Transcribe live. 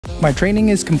My training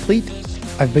is complete,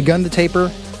 I've begun the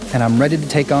taper, and I'm ready to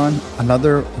take on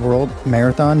another World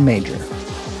Marathon Major.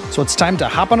 So it's time to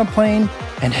hop on a plane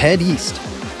and head east.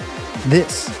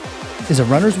 This is a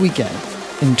runner's weekend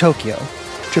in Tokyo,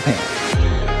 Japan.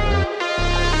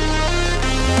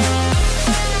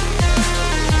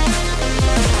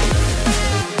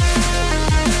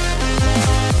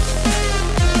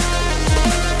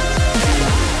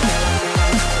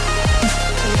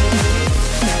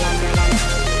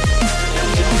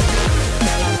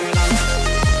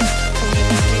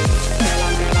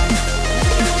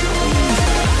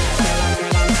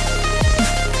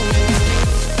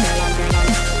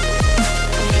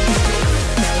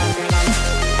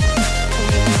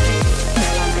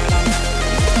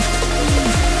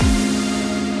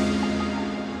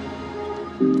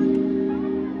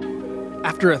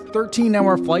 After a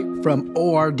 13-hour flight from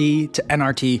ORD to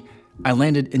NRT, I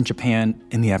landed in Japan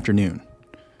in the afternoon.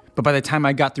 But by the time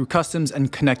I got through customs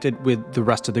and connected with the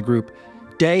rest of the group,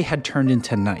 day had turned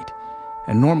into night.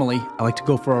 And normally, I like to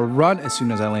go for a run as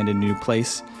soon as I land in a new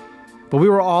place. But we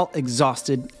were all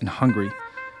exhausted and hungry.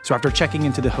 So after checking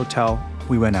into the hotel,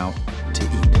 we went out to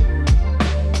eat.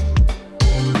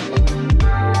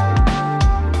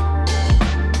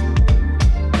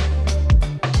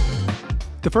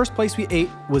 The first place we ate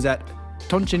was at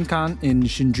Tonchinkan in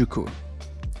Shinjuku.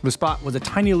 The spot was a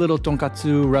tiny little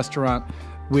tonkatsu restaurant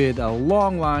with a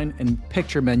long line and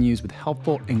picture menus with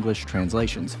helpful English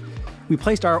translations. We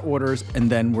placed our orders and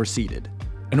then were seated,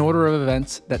 an order of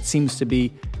events that seems to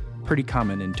be pretty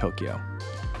common in Tokyo.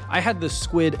 I had the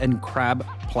squid and crab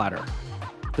platter.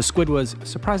 The squid was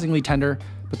surprisingly tender,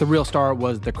 but the real star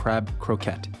was the crab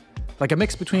croquette. Like a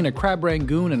mix between a crab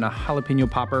rangoon and a jalapeno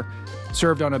popper,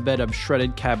 served on a bed of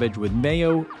shredded cabbage with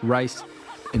mayo, rice,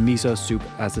 and miso soup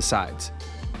as the sides.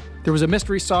 There was a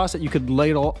mystery sauce that you could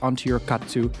ladle onto your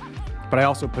katsu, but I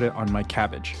also put it on my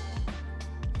cabbage.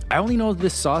 I only know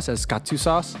this sauce as katsu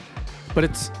sauce, but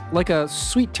it's like a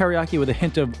sweet teriyaki with a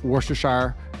hint of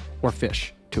Worcestershire or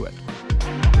fish to it.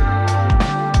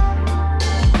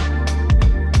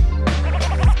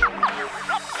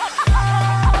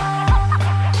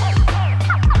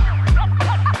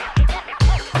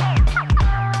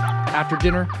 After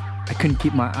dinner, I couldn't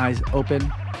keep my eyes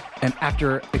open, and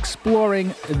after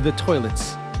exploring the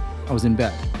toilets, I was in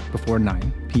bed before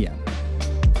 9 p.m.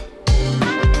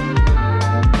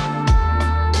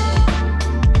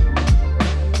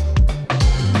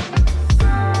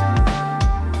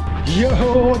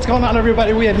 Yo, what's going on,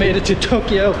 everybody? We have made it to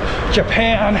Tokyo,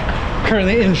 Japan,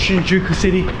 currently in Shinjuku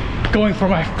City, going for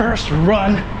my first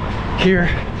run here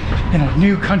in a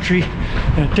new country,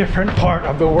 in a different part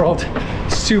of the world.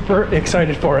 Super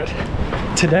excited for it.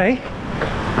 Today,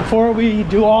 before we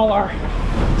do all our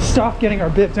stuff, getting our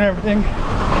bibs and everything,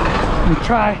 we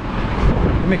try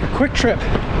to make a quick trip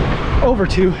over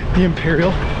to the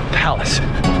Imperial Palace.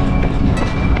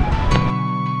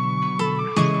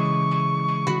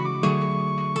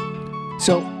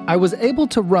 So I was able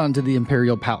to run to the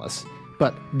Imperial Palace,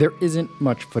 but there isn't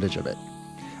much footage of it.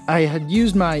 I had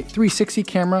used my 360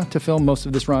 camera to film most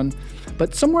of this run,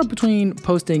 but somewhere between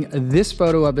posting this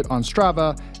photo of it on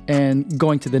Strava and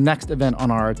going to the next event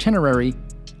on our itinerary,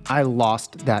 I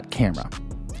lost that camera.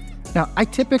 Now, I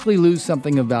typically lose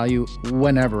something of value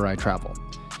whenever I travel.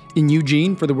 In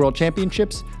Eugene for the World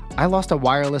Championships, I lost a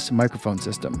wireless microphone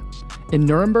system. In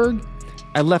Nuremberg,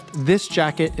 I left this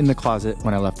jacket in the closet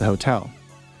when I left the hotel.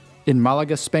 In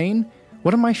Malaga, Spain,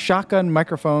 one of my shotgun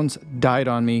microphones died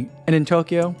on me, and in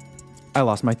Tokyo, I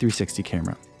lost my 360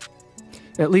 camera.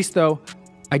 At least though,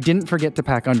 I didn't forget to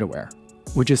pack underwear,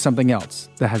 which is something else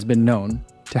that has been known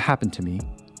to happen to me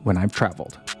when I've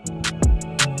traveled.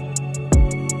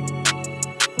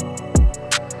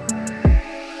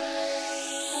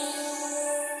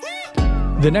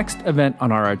 The next event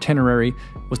on our itinerary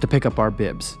was to pick up our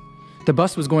bibs. The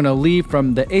bus was going to leave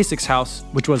from the ASICS house,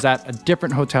 which was at a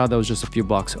different hotel that was just a few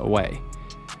blocks away.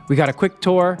 We got a quick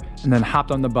tour and then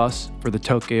hopped on the bus for the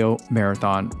Tokyo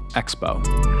Marathon Expo.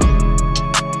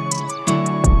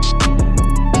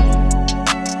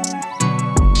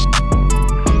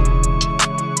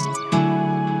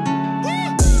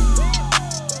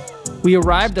 We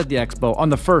arrived at the Expo on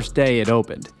the first day it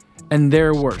opened, and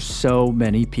there were so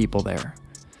many people there.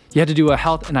 You had to do a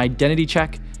health and identity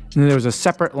check, and then there was a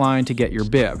separate line to get your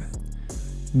bib.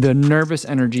 The nervous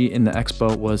energy in the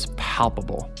Expo was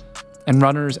palpable, and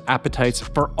runners' appetites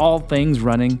for all things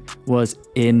running was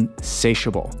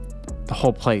insatiable. The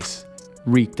whole place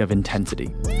reeked of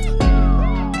intensity.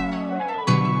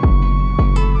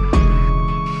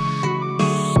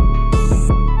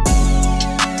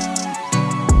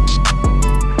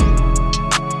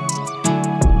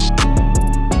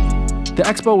 The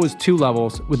expo was 2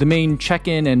 levels, with the main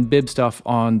check-in and bib stuff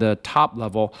on the top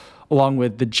level, along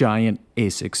with the giant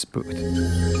ASICS booth.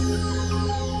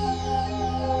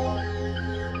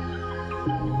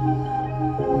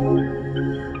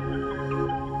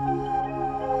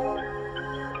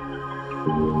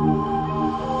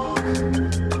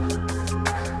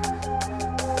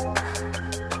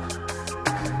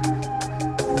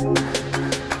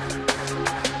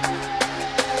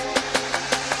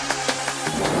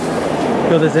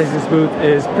 So this ASICS booth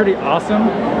is pretty awesome.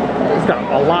 It's got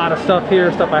a lot of stuff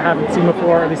here, stuff I haven't seen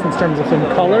before, at least in terms of some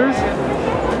colors.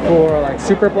 For like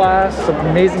Super Blast, some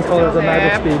amazing colors of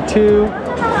Magic Speed 2.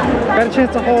 Got a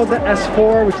chance to hold the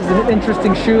S4, which is an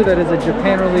interesting shoe that is a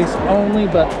Japan release only,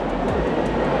 but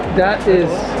that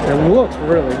is, it looks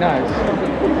really nice.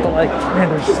 But like, man,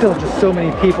 there's still just so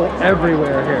many people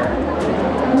everywhere here.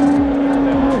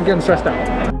 I'm getting stressed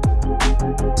out.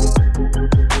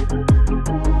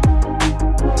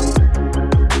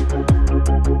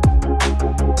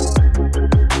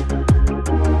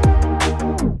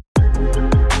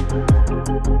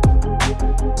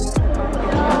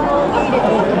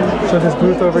 So this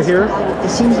booth over here,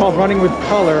 it's called Running with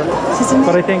Color,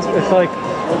 but I think it's like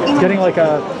getting like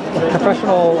a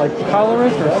professional like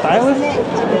colorist or stylist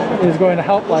is going to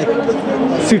help like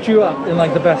suit you up in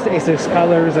like the best ASICS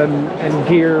colors and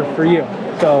gear for you.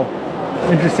 So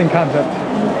interesting concept.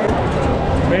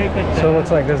 So it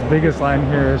looks like this biggest line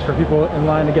here is for people in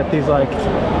line to get these like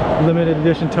limited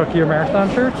edition Tokyo Marathon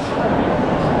shirts.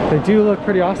 They do look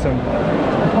pretty awesome.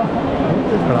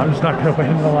 But I'm just not going to wait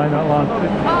in the line that long.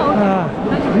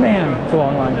 Man, it's a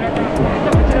long line.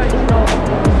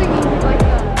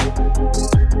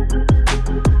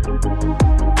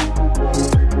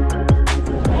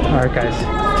 Alright guys,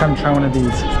 time to try one of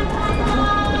these.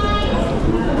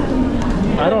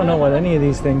 I don't know what any of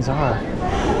these things are.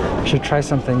 I should try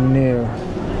something new.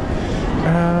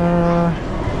 I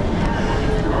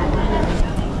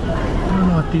don't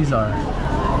know what these are.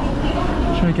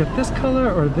 Should I get this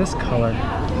color or this color?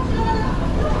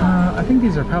 I think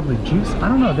these are probably juice. I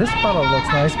don't know, this bottle looks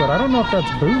nice, but I don't know if that's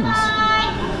booze.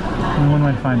 And one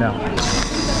might find out.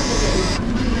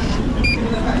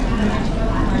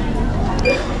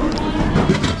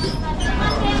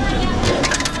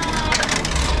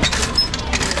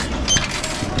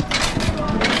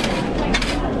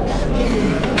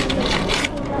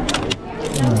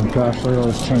 Oh gosh, look at all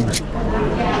this change.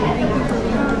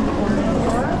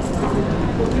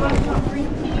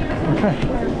 Okay.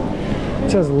 It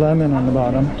says lemon on the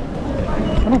bottom.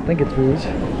 I don't think it's booze.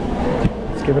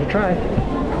 Let's give it a try.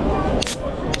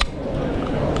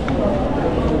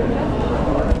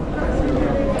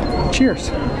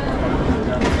 Cheers.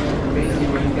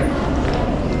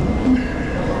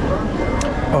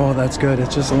 Oh, that's good.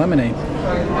 It's just lemonade.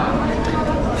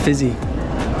 Fizzy.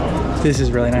 This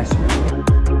is really nice.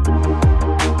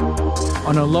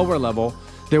 On a lower level,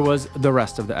 there was the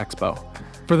rest of the expo.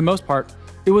 For the most part,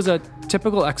 it was a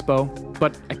typical expo,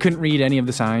 but I couldn't read any of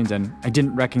the signs and I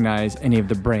didn't recognize any of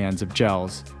the brands of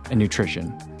gels and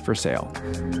nutrition for sale.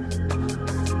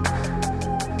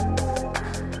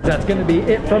 That's going to be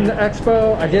it from the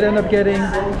expo. I did end up getting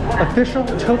official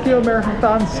Tokyo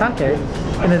Marathon sake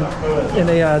in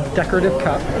a decorative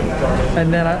cup.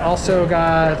 And then I also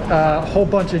got a whole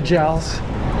bunch of gels.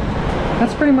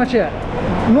 That's pretty much it.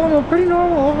 Normal, pretty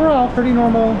normal overall, pretty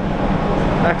normal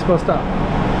expo stuff.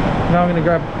 Now I'm going to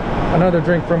grab another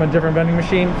drink from a different vending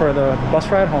machine for the bus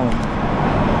ride home.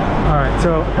 Alright,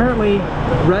 so apparently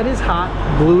red is hot,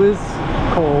 blue is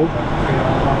cold.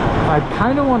 I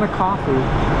kind of want a coffee.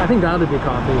 I think that would be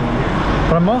coffee.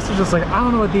 But I'm also just like, I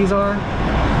don't know what these are.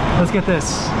 Let's get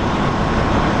this.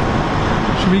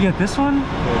 Should we get this one?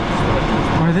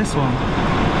 Or this one?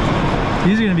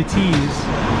 These are going to be teas.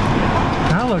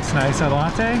 That looks nice, a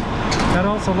latte. That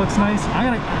also looks nice. I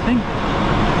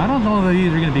don't know that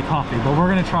these are going to be coffee, but we're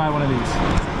going to try one of these.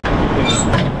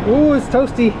 Ooh, it's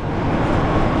toasty.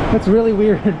 That's really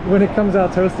weird when it comes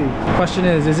out toasty. Question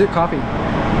is it coffee?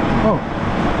 Oh.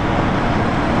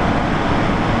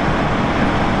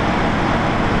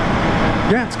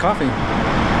 Yeah, it's coffee.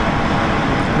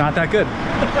 Not that good.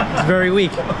 It's very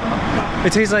weak.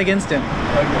 It tastes like instant.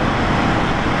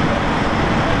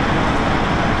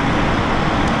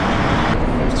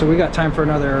 So we got time for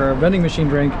another vending machine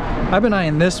drink. I've been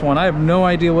eyeing this one. I have no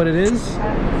idea what it is,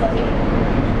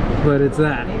 but it's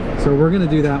that. So we're gonna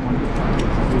do that one.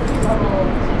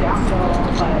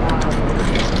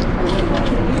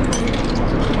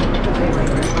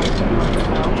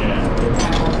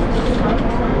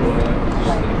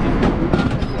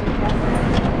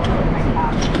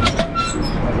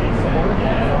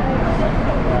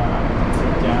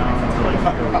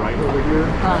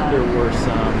 There were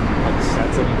some like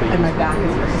sets of things. And my back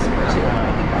is very sore too.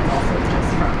 I think that's also just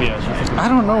from. Yeah. I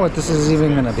don't know what this is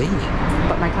even gonna be.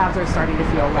 But my calves are starting to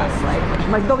feel less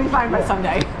like they'll be fine by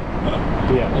Sunday.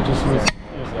 Yeah, it just was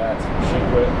that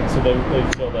Shinjuku. So they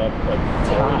filled up like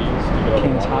 40s to go to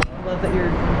water. I love that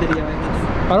you're videoing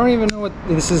this. I don't even know what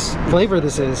flavor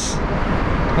this is.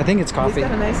 I think it's coffee. You've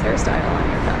got a nice hairstyle on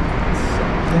your cup.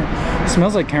 Yeah. It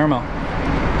smells like caramel. We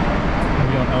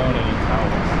don't own any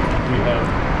towels. We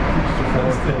have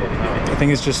I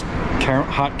think it's just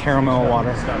hot caramel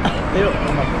water.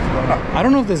 I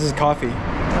don't know if this is coffee.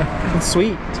 It's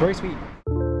sweet. It's very sweet.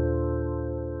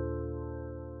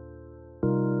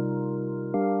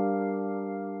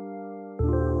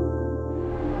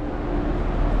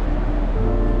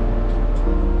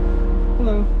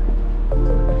 Hello.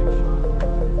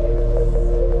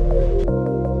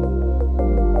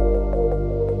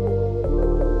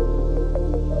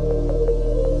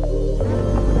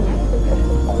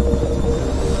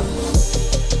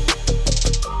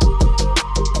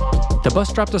 The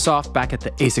bus dropped us off back at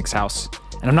the ASICS house,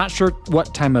 and I'm not sure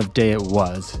what time of day it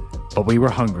was, but we were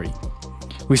hungry.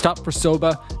 We stopped for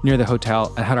Soba near the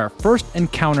hotel and had our first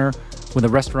encounter with a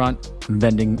restaurant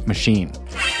vending machine.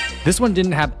 This one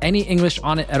didn't have any English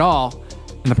on it at all,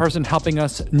 and the person helping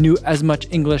us knew as much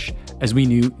English as we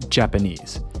knew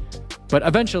Japanese. But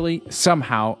eventually,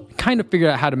 somehow, kind of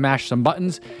figured out how to mash some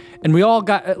buttons, and we all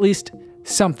got at least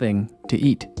something to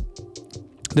eat.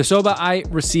 The soba I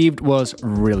received was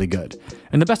really good.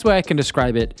 And the best way I can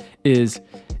describe it is,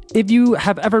 if you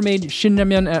have ever made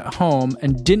shinramen at home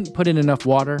and didn't put in enough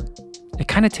water, it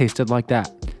kind of tasted like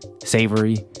that.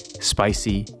 Savory,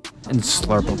 spicy, and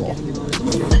slurpable.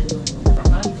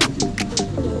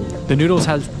 The noodles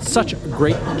had such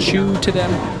great chew to them,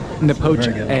 and the poached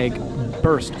egg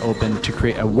burst open to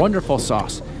create a wonderful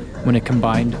sauce when it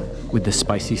combined with the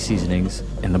spicy seasonings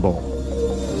in the bowl.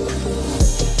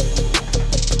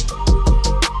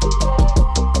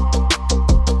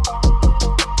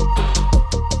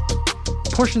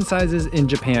 Portion sizes in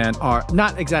Japan are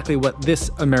not exactly what this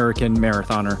American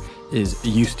marathoner is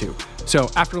used to.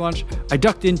 So after lunch, I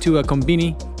ducked into a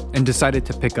Konbini and decided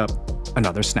to pick up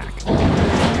another snack.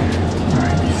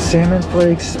 Alright, salmon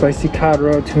flakes, spicy cod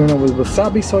tuna with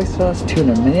wasabi soy sauce,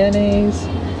 tuna mayonnaise,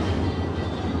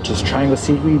 just triangle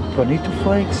seaweed bonito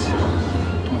flakes.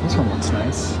 Oh, this one looks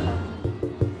nice.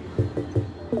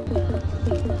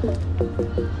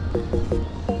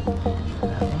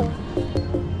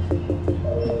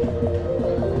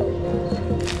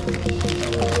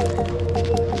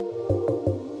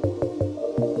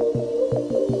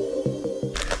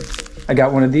 I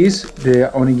got one of these,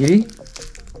 the onigiri.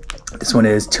 This one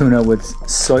is tuna with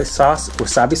soy sauce,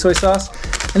 wasabi soy sauce,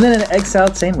 and then an egg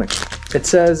salad sandwich. It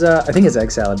says, I think it's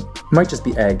egg salad. It might just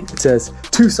be egg. It says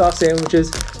 2 soft sandwiches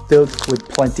filled with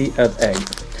plenty of egg.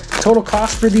 Total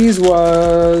cost for these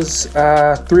was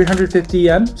 350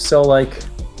 yen. So like,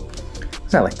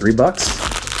 is that like $3?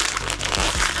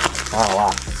 Wow.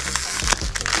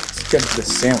 Let's get into the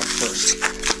sandwich first.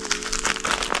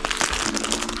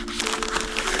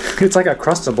 It's like a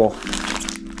crustable.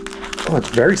 Oh, it's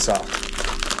very soft.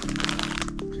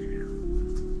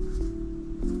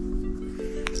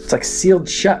 It's like sealed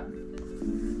shut.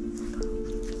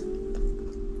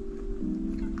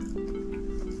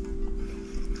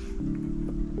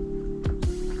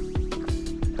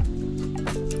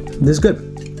 This is good.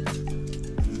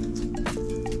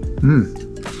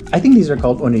 I think these are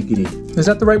called onigiri. Is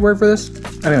that the right word for this?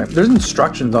 Anyway, there's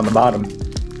instructions on the bottom.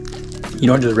 You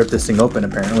don't just rip this thing open,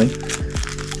 apparently. Let's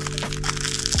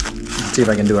see if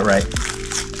I can do it right.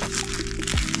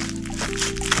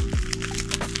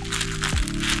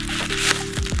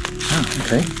 Oh,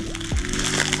 okay.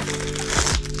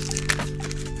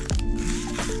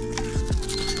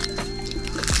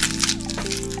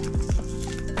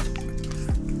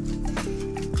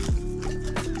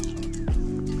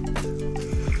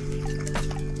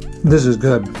 This is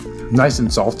good. Nice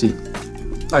and salty.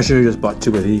 I should have just bought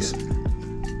 2 of these.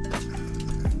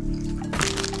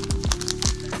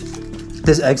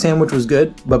 This egg sandwich was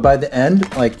good, but by the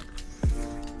end, like,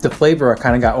 the flavor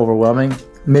kind of got overwhelming.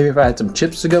 Maybe if I had some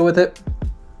chips to go with it,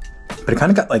 but it kind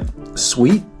of got like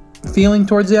sweet feeling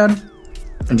towards the end,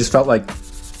 and just felt like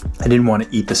I didn't want to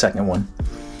eat the second one.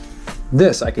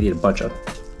 This I could eat a bunch of.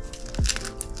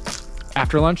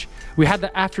 After lunch, we had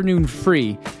the afternoon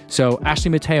free, so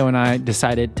Ashley Mateo and I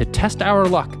decided to test our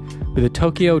luck with the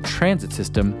Tokyo transit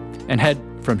system and head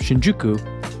from Shinjuku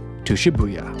to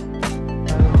Shibuya.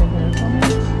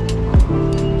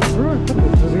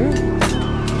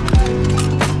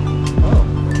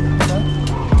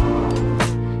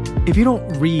 If you don't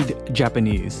read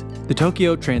Japanese, the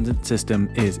Tokyo transit system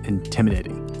is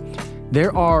intimidating.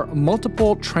 There are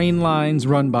multiple train lines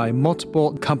run by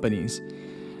multiple companies.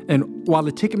 And while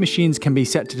the ticket machines can be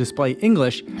set to display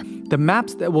English, the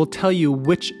maps that will tell you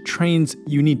which trains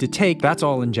you need to take, that's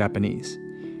all in Japanese.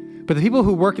 But the people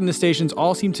who work in the stations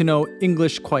all seem to know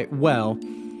English quite well,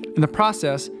 and the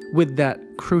process, with that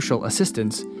crucial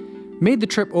assistance, made the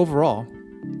trip overall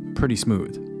pretty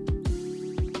smooth.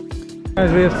 As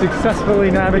we have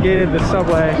successfully navigated the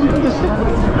subway,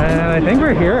 and I think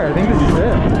we're here. I think this is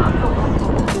it.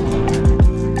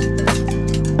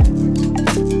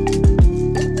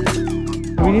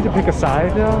 Do we need to pick a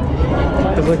side though?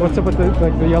 Because like, what's up with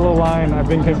the yellow line? I've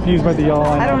been confused by the yellow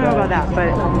line. I don't know about that,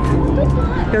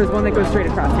 but there's one that goes straight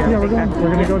across here. Yeah, we're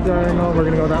gonna go diagonal. We're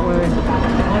gonna go that way.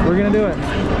 We're gonna do it.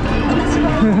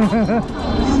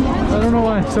 I don't know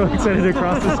why I'm so excited to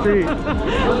cross the street.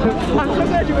 I'm so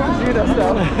glad you want to do this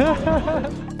though.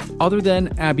 Other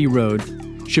than Abbey Road,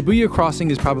 Shibuya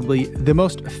Crossing is probably the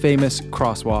most famous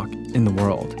crosswalk in the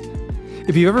world.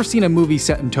 If you've ever seen a movie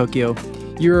set in Tokyo,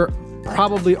 you're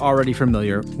probably already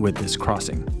familiar with this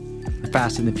crossing.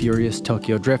 Fast and the Furious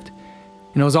Tokyo Drift,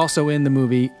 and it was also in the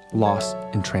movie Lost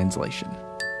in Translation.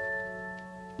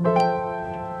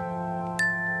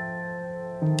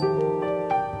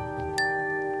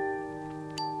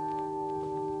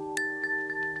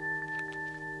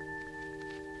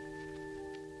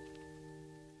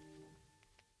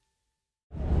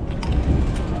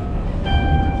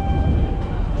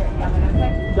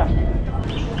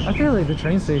 I feel like the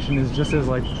train station is just as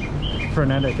like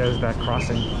frenetic as that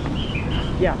crossing.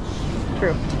 Yeah,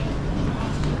 true.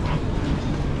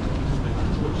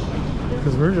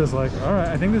 Because we're just like, all right,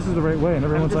 I think this is the right way, and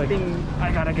everyone's like,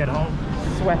 I gotta get home.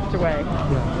 Swept away.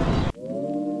 Yeah.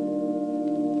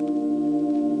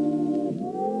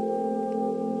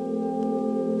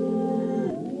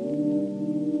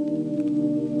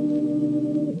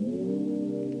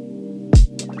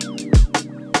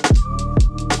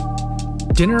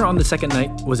 Dinner on the second night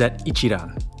was at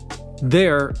Ichiran.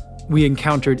 There, we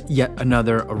encountered yet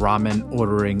another ramen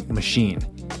ordering machine.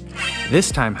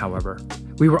 This time, however,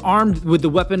 we were armed with the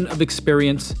weapon of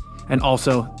experience, and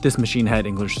also this machine had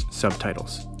English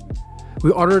subtitles. We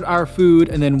ordered our food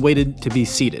and then waited to be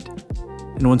seated.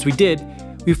 And once we did,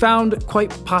 we found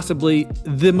quite possibly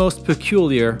the most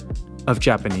peculiar of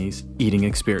Japanese eating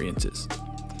experiences.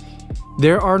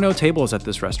 There are no tables at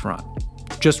this restaurant,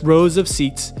 just rows of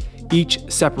seats, each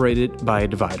separated by a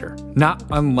divider, not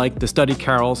unlike the study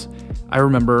carrels I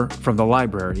remember from the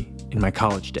library in my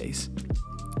college days.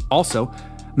 Also,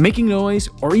 making noise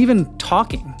or even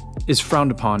talking is frowned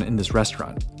upon in this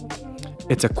restaurant.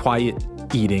 It's a quiet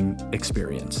eating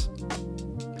experience.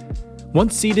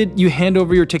 Once seated, you hand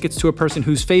over your tickets to a person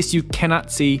whose face you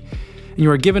cannot see, and you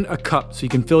are given a cup so you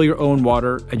can fill your own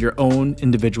water at your own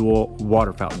individual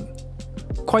water fountain.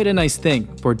 Quite a nice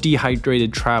thing for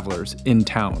dehydrated travelers in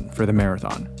town for the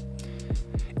marathon.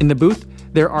 In the booth,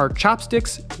 there are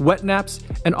chopsticks, wet naps,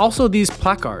 and also these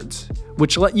placards,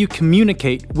 which let you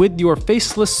communicate with your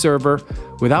faceless server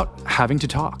without having to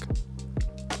talk.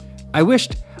 I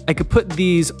wished I could put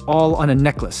these all on a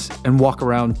necklace and walk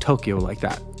around Tokyo like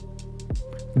that.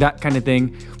 That kind of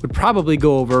thing would probably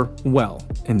go over well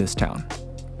in this town.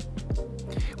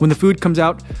 When the food comes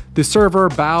out, the server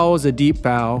bows a deep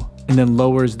bow and then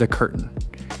lowers the curtain.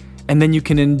 And then you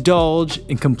can indulge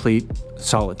in complete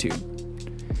solitude.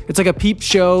 It's like a peep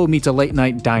show meets a late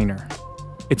night diner.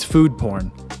 It's food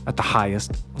porn at the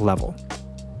highest level.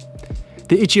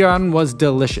 The Ichiran was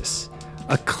delicious.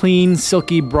 A clean,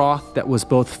 silky broth that was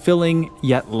both filling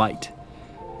yet light.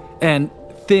 And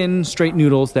thin, straight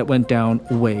noodles that went down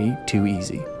way too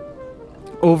easy.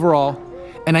 Overall,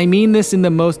 and I mean this in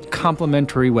the most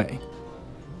complimentary way,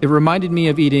 it reminded me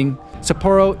of eating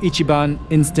Sapporo Ichiban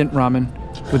instant ramen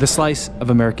with a slice of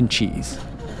American cheese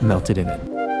melted in it.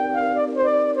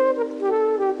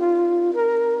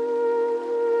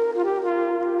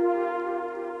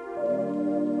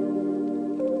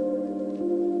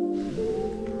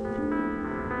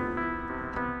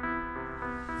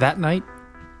 That night,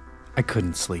 I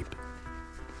couldn't sleep.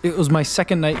 It was my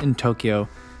second night in Tokyo,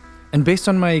 and based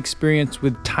on my experience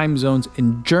with time zones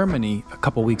in Germany a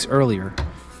couple weeks earlier,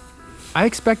 I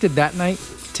expected that night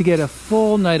to get a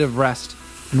full night of rest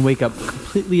and wake up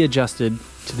completely adjusted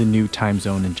to the new time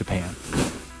zone in Japan.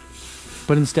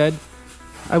 But instead,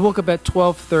 I woke up at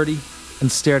 12:30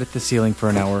 and stared at the ceiling for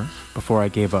an hour before I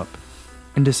gave up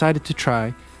and decided to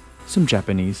try some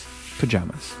Japanese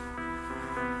pajamas.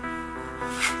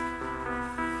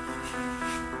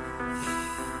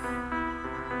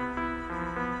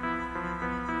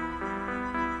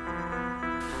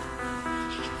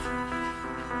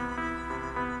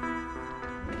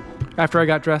 After I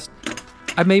got dressed,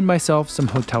 I made myself some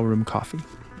hotel room coffee.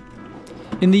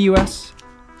 In the US,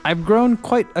 I've grown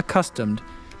quite accustomed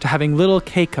to having little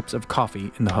K-cups of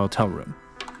coffee in the hotel room.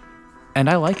 And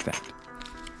I like that.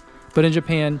 But in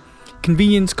Japan,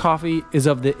 convenience coffee is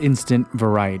of the instant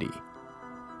variety.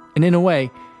 And in a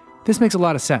way, this makes a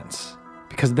lot of sense,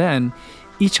 because then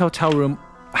each hotel room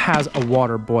has a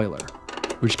water boiler,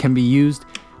 which can be used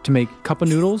to make cup of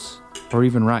noodles or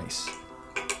even rice.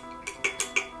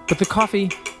 But the coffee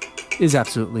is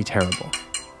absolutely terrible.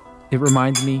 It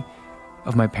reminds me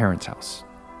of my parents' house.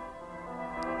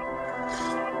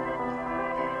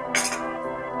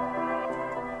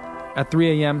 At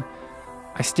 3 a.m.,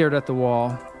 I stared at the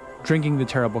wall, drinking the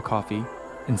terrible coffee,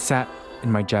 and sat in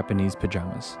my Japanese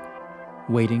pajamas,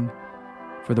 waiting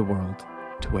for the world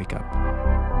to wake up.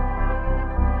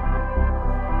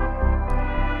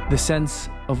 The sense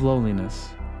of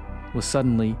loneliness was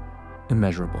suddenly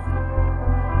immeasurable.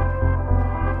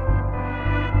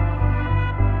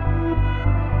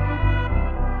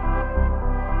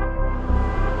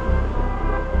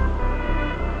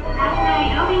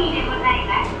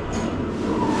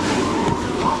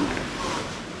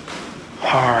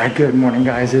 Alright, good morning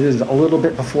guys. It is a little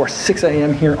bit before 6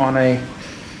 a.m. here on I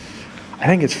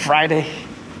think it's Friday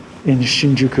in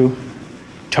Shinjuku,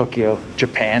 Tokyo,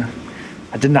 Japan.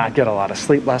 I did not get a lot of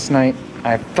sleep last night.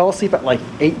 I fell asleep at like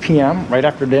 8 p.m. right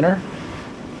after dinner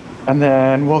and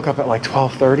then woke up at like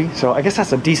 12:30. So I guess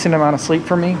that's a decent amount of sleep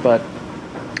for me, but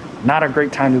not a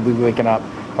great time to be waking up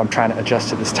if I'm trying to adjust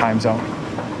to this time zone.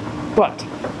 But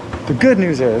the good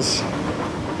news is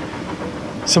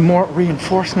some more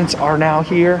reinforcements are now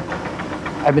here.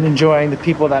 I've been enjoying the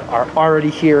people that are already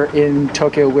here in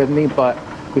Tokyo with me, but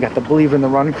we got the Believe in the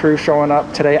Run crew showing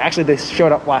up today. Actually, they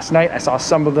showed up last night. I saw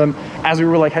some of them as we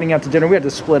were like heading out to dinner. We had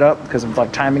to split up because of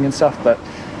like timing and stuff, but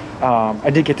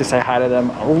I did get to say hi to them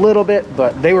a little bit,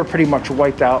 but they were pretty much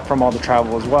wiped out from all the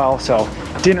travel as well, so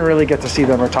didn't really get to see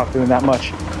them or talk to them that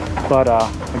much, but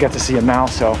I get to see them now,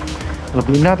 so it'll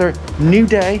be another new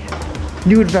day,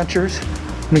 new adventures.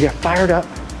 I'm gonna get fired up,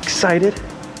 excited.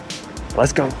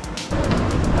 Let's go.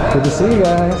 Good to see you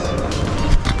guys.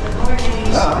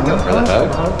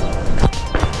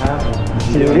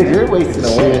 You're wasting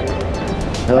away.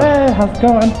 Hey, how's it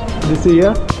going? Good to see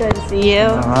you. Good to see you.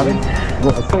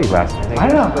 Well, I saw you last night.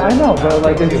 I know, but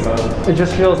like it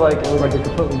just feels like it was like a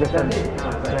completely different.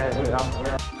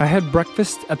 I had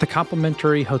breakfast at the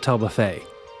complimentary hotel buffet,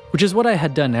 which is what I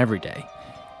had done every day.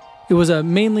 It was a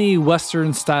mainly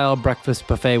Western-style breakfast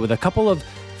buffet with a couple of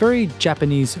very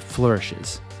Japanese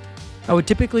flourishes. I would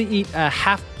typically eat a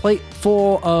half plate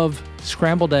full of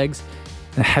scrambled eggs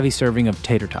and a heavy serving of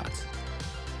tater tots.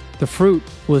 The fruit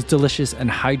was delicious and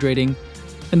hydrating,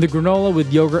 and the granola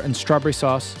with yogurt and strawberry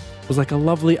sauce was like a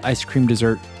lovely ice cream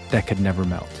dessert that could never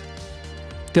melt.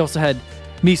 They also had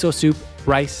miso soup,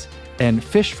 rice, and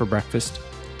fish for breakfast,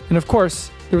 and of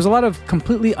course, there was a lot of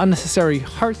completely unnecessary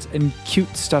hearts and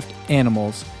cute stuffed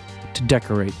animals to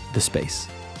decorate the space.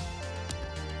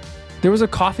 There was a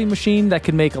coffee machine that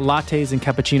could make lattes and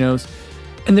cappuccinos,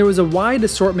 and there was a wide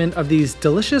assortment of these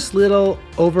delicious little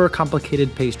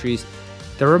overcomplicated pastries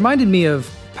that reminded me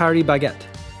of Paris Baguette,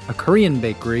 a Korean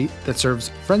bakery that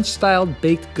serves French-style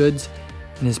baked goods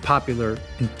and is popular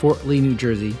in Fort Lee, New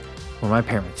Jersey, where my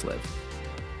parents live.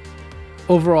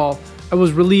 Overall, I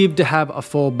was relieved to have a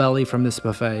full belly from this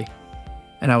buffet,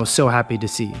 and I was so happy to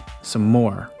see some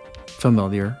more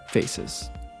familiar faces.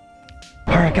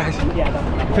 All right, guys,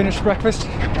 finished breakfast.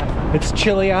 It's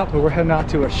chilly out, but we're heading out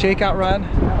to a shakeout run.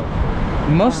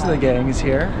 Most of the gang is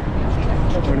here.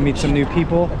 We're gonna meet some new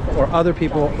people or other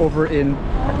people over in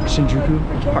Shinjuku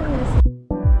Park.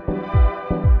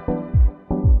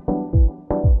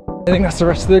 I think that's the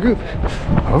rest of the group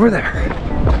over there.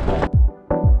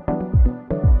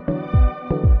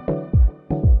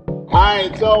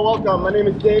 Hi, so welcome. My name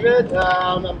is David.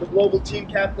 I'm the global team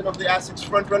captain of the ASICS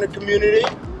Frontrunner community,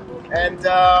 and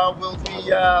we'll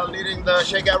be leading the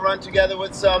shakeout run together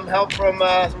with some help from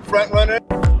some frontrunners.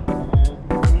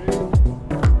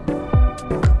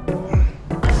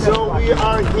 So we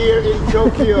are here in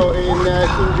Tokyo in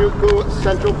Shinjuku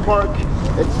Central Park.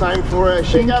 It's time for a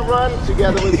shakeout run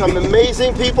together with some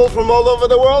amazing people from all over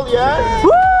the world. Yeah.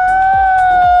 Woo!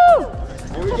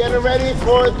 And we're getting ready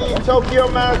for the Tokyo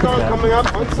Marathon coming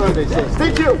up on Sunday. So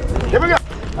stay tuned. Here we go.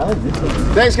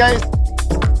 Thanks, guys.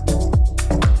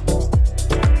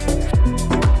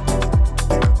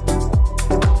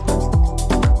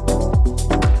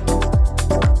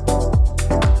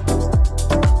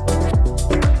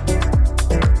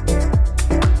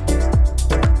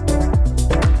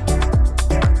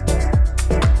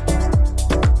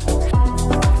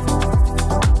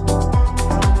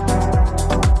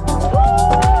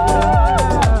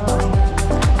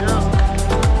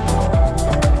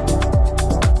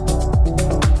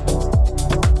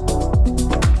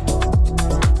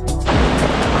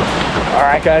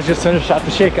 Alright guys, just finished out the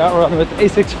shakeout run with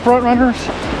ASICS Frontrunners.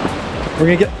 We're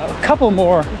gonna get a couple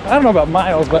more, I don't know about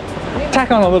miles, but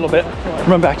tack on a little bit,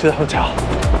 run back to the hotel.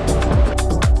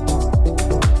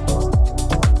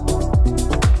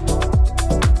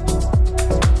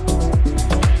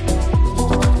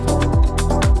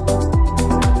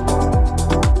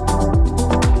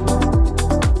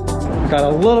 Got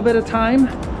a little bit of time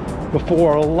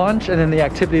before lunch and then the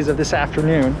activities of this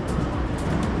afternoon.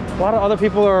 A lot of other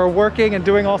people are working and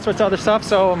doing all sorts of other stuff,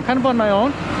 so I'm kind of on my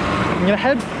own. I'm gonna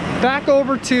head back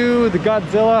over to the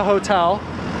Godzilla Hotel.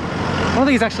 I don't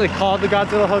think it's actually called the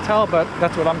Godzilla Hotel, but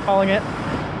that's what I'm calling it.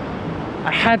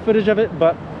 I had footage of it,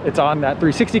 but it's on that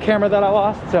 360 camera that I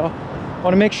lost, so I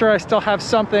want to make sure I still have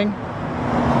something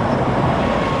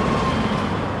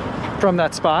from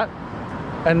that spot.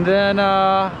 And then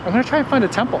I'm gonna try and find a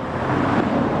temple.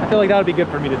 I feel like that would be good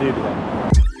for me to do today.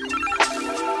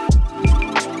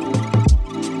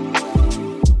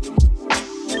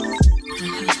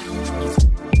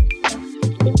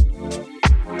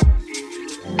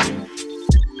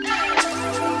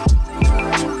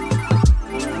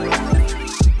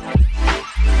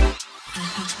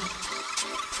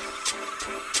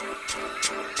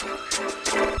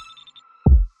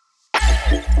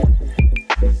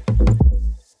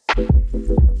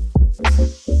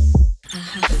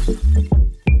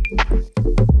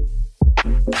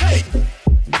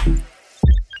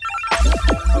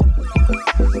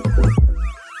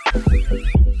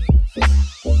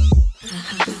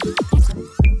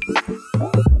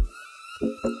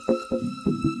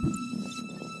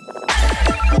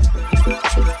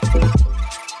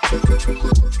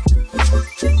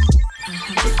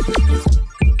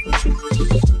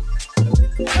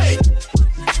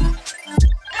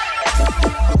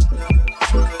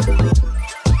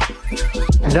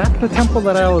 That's the temple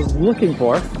that I was looking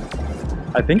for.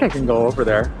 I think I can go over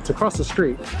there. It's across the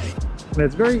street. And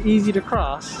it's very easy to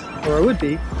cross, or it would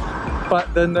be.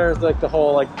 But then there's like the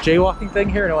whole like jaywalking thing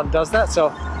here. No one does that.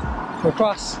 So we'll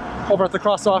cross over at the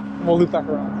crosswalk and we'll loop back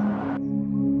around.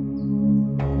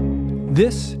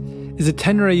 This is a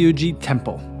Tenryuji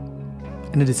Temple,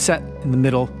 and it is set in the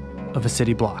middle of a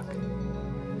city block.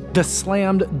 The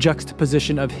slammed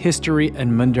juxtaposition of history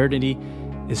and modernity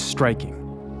is striking.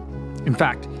 In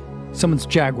fact, someone's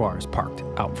Jaguar is parked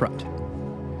out front.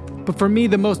 But for me,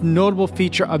 the most notable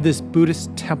feature of this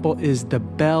Buddhist temple is the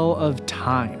Bell of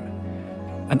Time,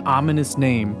 an ominous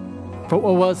name for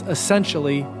what was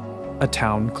essentially a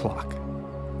town clock.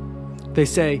 They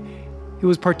say it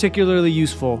was particularly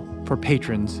useful for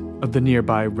patrons of the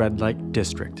nearby red light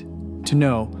district to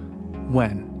know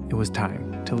when it was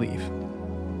time to leave.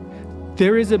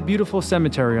 There is a beautiful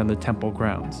cemetery on the temple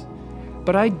grounds,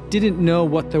 but I didn't know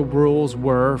what the rules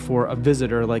were for a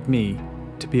visitor like me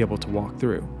to be able to walk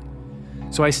through.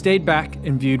 So I stayed back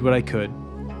and viewed what I could,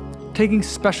 taking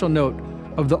special note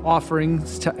of the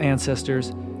offerings to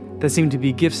ancestors that seemed to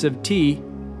be gifts of tea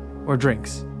or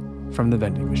drinks from the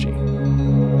vending machine.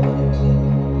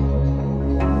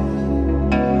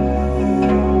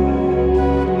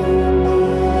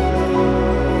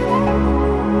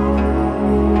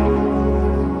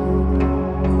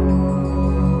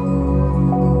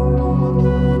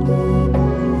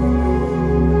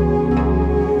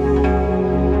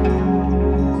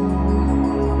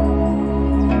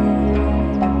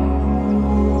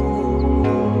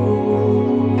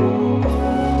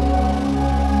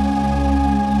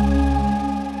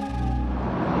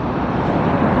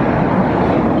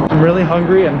 Really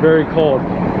hungry and very cold.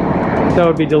 That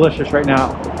would be delicious right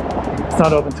now. It's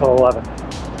not open till 11.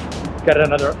 Got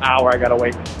another hour I gotta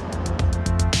wait.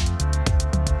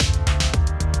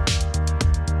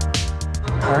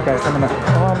 Alright guys, I'm in the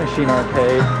claw machine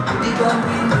arcade.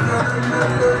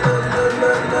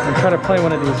 I'm trying to play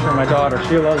one of these for my daughter.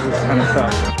 She loves this kind of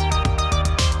stuff.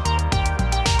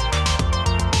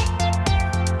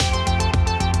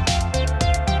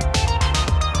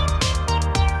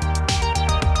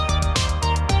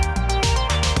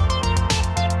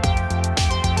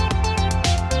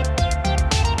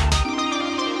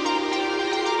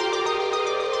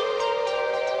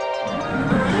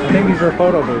 I think these are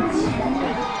photo booths.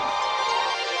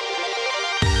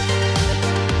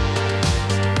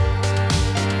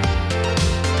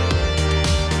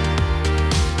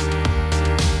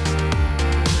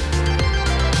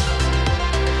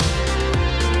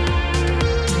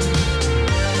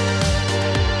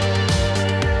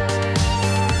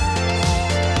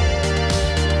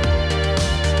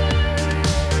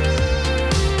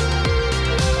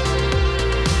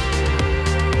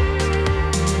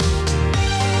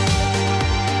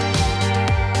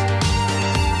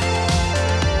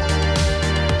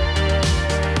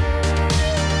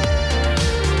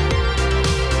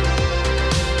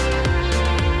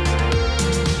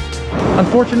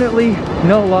 Unfortunately,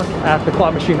 no luck at the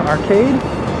Claw Machine Arcade.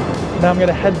 Now I'm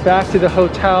gonna head back to the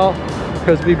hotel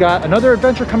because we've got another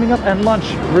adventure coming up and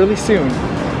lunch really soon.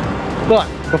 But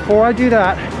before I do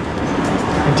that,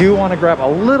 I do want to grab a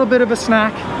little bit of a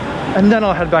snack and then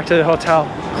I'll head back to the hotel,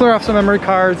 clear off some memory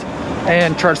cards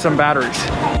and charge some batteries.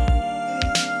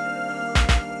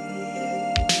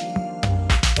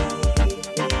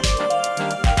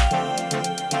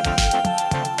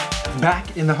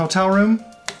 Back in the hotel room.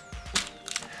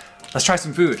 Let's try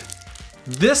some food.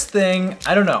 This thing,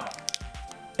 I don't know.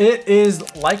 It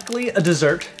is likely a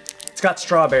dessert. It's got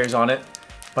strawberries on it,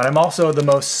 but I'm also the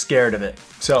most scared of it.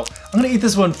 So I'm gonna eat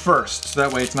this one first, so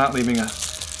that way it's not leaving a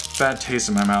bad taste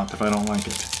in my mouth if I don't like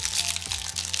it.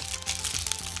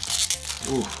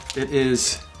 Ooh, it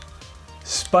is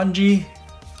spongy,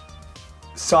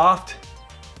 soft,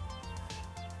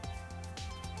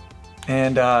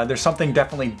 and there's something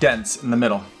definitely dense in the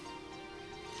middle.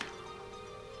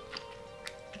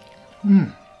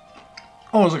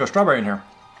 Oh, there's like a strawberry in here.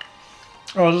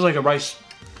 Oh, this is like a rice.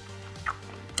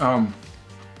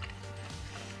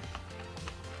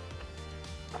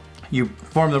 You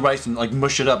form the rice and like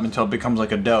mush it up until it becomes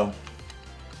like a dough.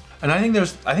 And I think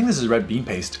this is red bean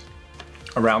paste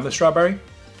around the strawberry.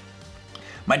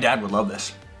 My dad would love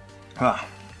this. Ah,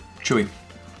 chewy.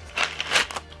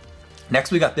 Next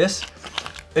we got this.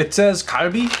 It says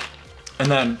kalbi, and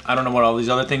then I don't know what all these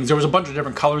other things. There was a bunch of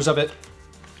different colors of it.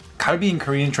 Kalbi in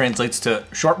Korean translates to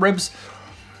short ribs.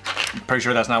 I'm pretty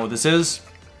sure that's not what this is.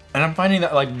 And I'm finding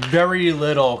that like very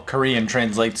little Korean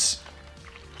translates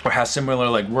or has similar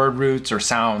like word roots or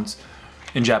sounds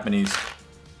in Japanese.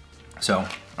 So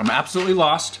I'm absolutely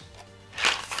lost.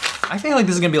 I feel like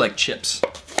this is gonna be like chips.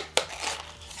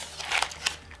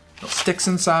 Little sticks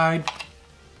inside.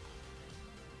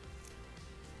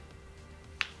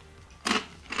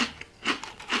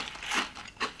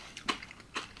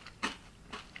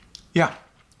 Yeah.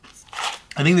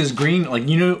 I think this green, like,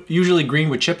 you know, usually green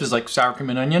with chips is like sour cream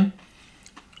and onion.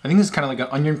 I think this is kind of like an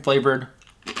onion flavored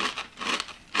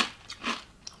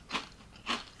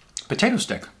potato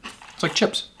stick. It's like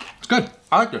chips. It's good.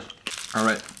 I like this. All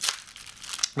right.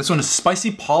 This one is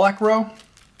spicy Pollock roe.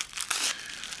 Let's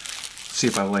see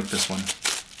if I like this one.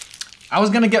 I was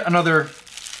gonna get another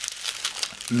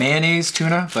mayonnaise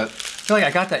tuna, but I feel like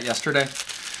I got that yesterday.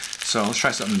 So let's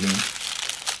try something new.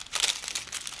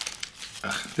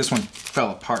 Ugh, this one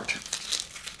fell apart.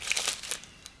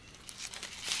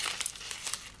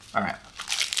 All right.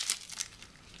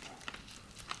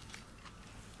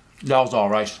 That was all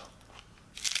rice.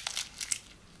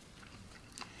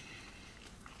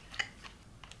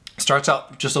 Starts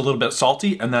out just a little bit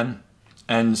salty and then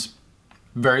ends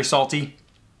very salty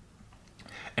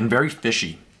and very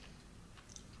fishy.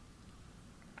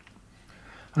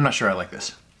 I'm not sure I like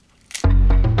this.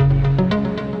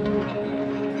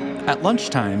 At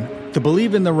lunchtime, the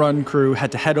Believe in the Run crew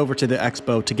had to head over to the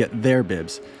Expo to get their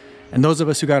bibs. And those of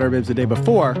us who got our bibs the day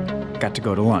before got to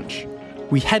go to lunch.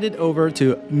 We headed over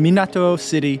to Minato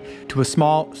City to a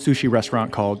small sushi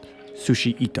restaurant called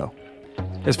Sushi Ito.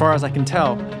 As far as I can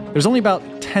tell, there's only about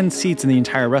 10 seats in the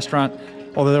entire restaurant,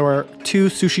 although there were 2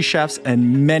 sushi chefs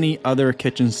and many other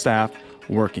kitchen staff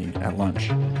working at lunch.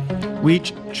 We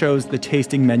each chose the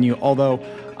tasting menu, although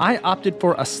I opted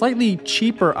for a slightly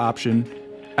cheaper option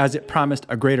as it promised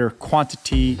a greater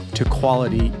quantity to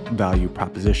quality value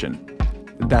proposition.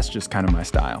 That's just kind of my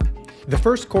style. The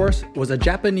first course was a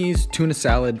Japanese tuna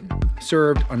salad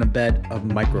served on a bed of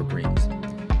microgreens.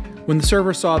 When the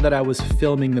server saw that I was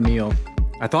filming the meal,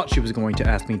 I thought she was going to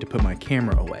ask me to put my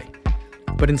camera away.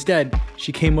 But instead,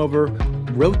 she came over,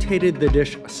 rotated the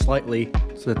dish slightly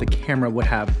so that the camera would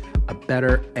have a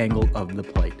better angle of the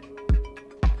plate.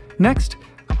 Next,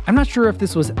 I'm not sure if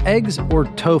this was eggs or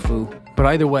tofu, but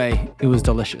either way, it was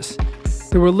delicious.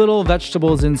 There were little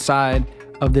vegetables inside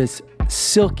of this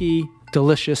silky,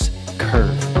 delicious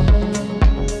curd.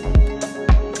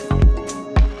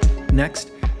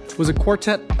 Next was a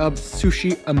quartet of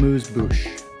sushi amuse-bouche.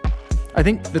 I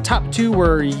think the top 2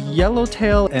 were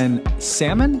yellowtail and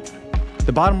salmon.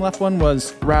 The bottom left one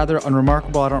was rather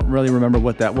unremarkable. I don't really remember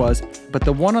what that was. But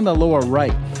the one on the lower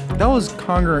right, that was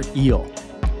conger eel.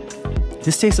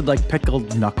 This tasted like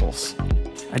pickled knuckles.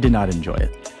 I did not enjoy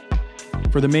it.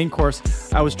 For the main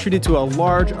course, I was treated to a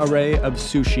large array of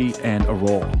sushi and a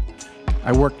roll.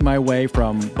 I worked my way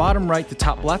from bottom right to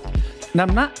top left, and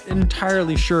I'm not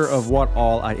entirely sure of what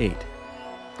all I ate.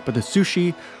 But the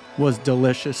sushi was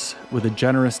delicious with a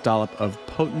generous dollop of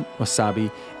potent wasabi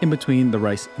in between the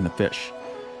rice and the fish.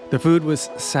 The food was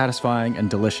satisfying and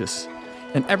delicious,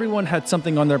 and everyone had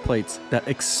something on their plates that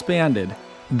expanded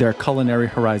their culinary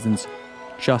horizons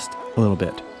just a little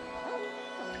bit.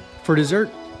 For dessert,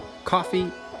 coffee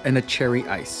and a cherry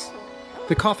ice.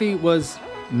 The coffee was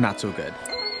not so good,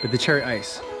 but the cherry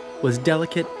ice was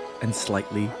delicate and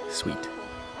slightly sweet.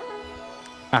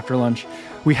 After lunch,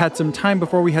 we had some time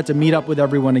before we had to meet up with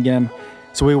everyone again,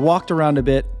 so we walked around a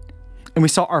bit and we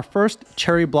saw our first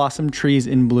cherry blossom trees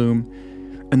in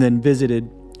bloom and then visited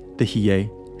the Hie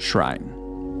Shrine.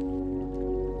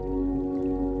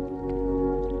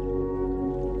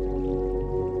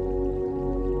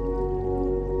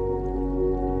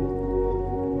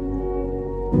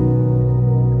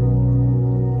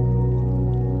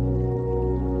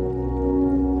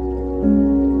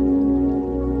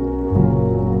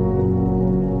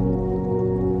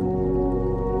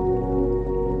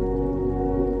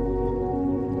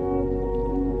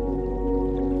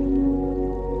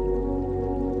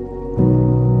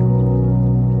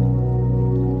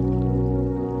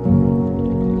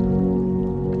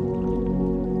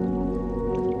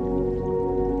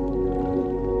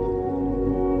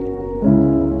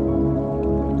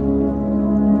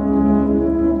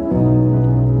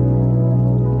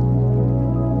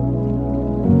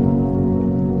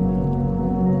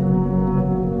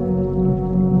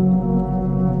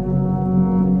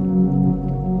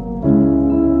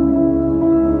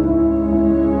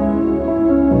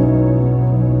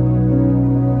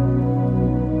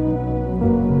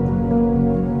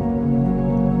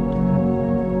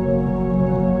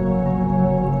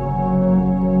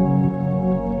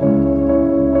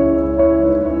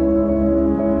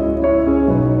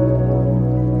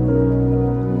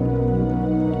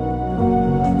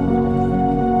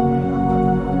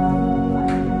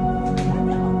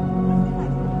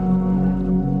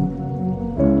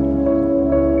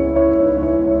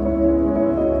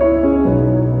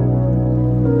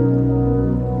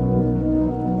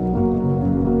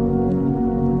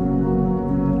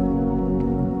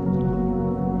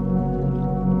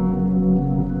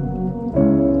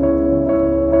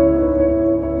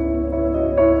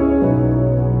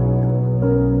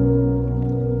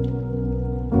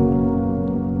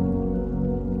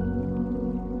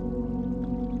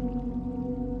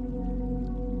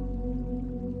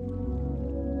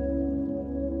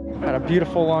 Had a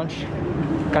beautiful lunch,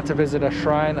 got to visit a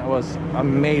shrine that was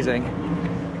amazing.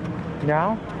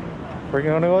 Now, we're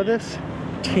gonna go to this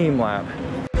team lab.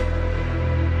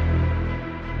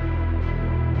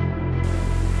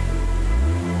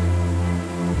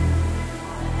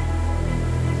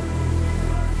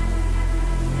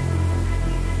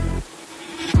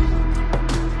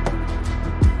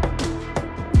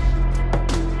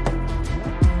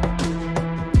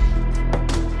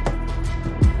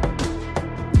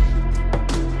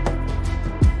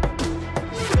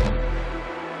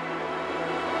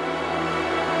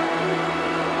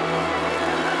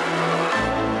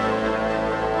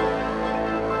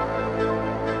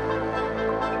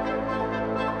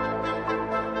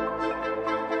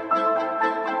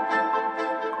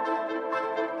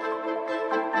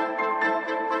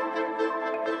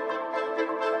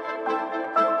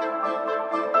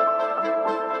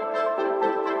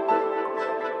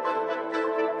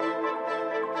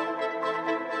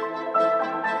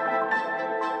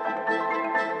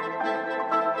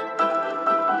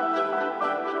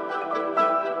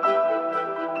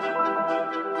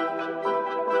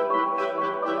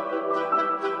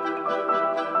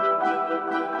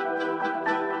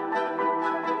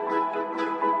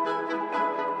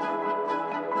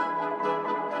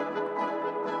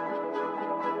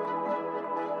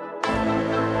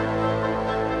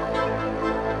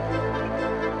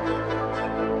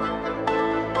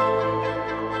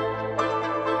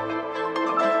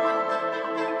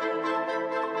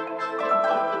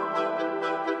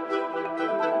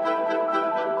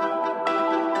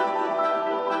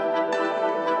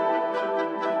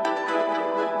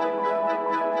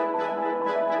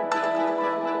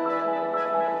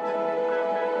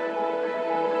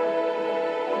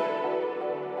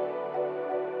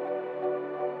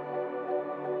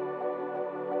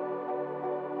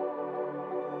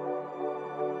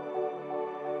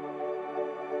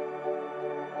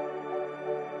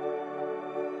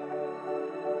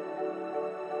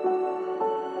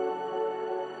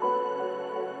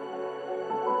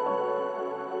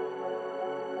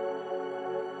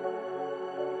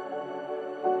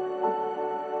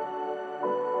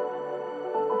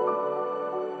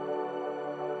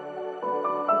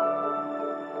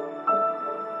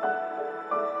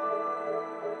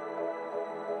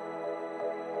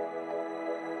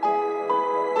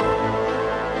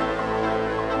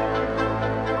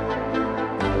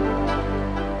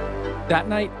 That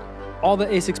night, all the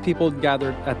ASICS people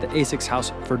gathered at the ASICS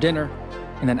house for dinner,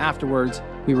 and then afterwards,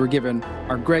 we were given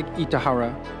our Greg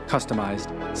Itahara customized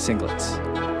singlets.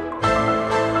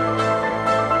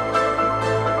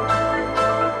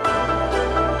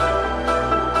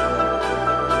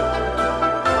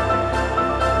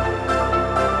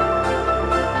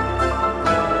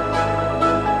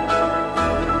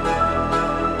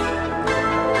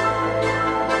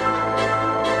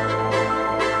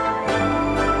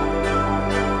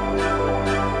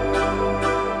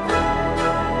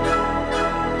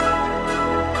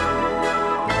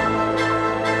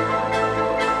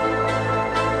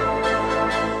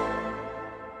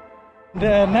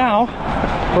 And now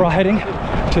we're all heading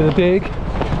to the big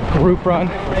group run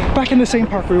back in the same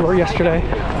park we were yesterday.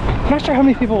 I'm not sure how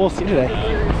many people we'll see today,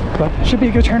 but it should be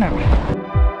a good turnout.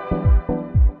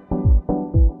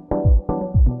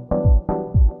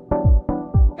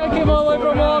 I came all the way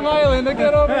from Long Island to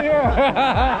get over here.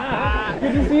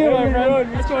 Good to see you, my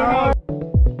friend. What's going on?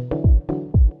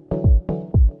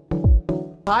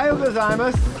 Ohayou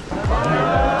gozaimasu.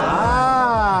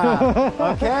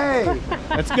 Okay.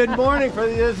 It's good morning for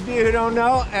those of you who don't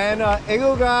know. And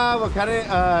Eigo ga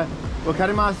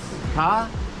wakarimasu ka?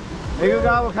 Eigo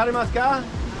ga wakarimasu ka?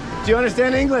 Do you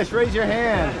understand English? Raise your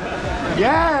hand.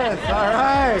 Yes, all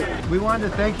right. We wanted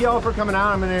to thank you all for coming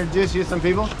out. I'm going to introduce you to some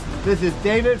people. This is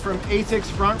David from ASICS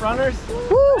Frontrunners.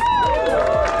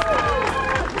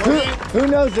 Who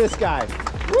knows this guy?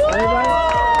 Everybody?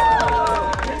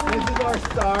 This is our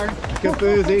star,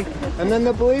 Kofuzi. And then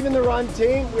the Believe in the Run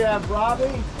team, we have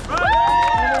Robbie,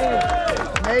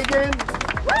 Megan,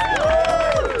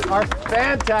 our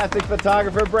fantastic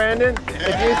photographer, Brandon.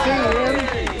 If you see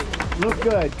him, look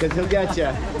good, because he'll get you.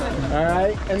 All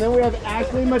right, and then we have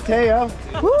Ashley Mateo.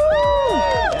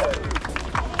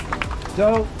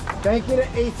 So, thank you to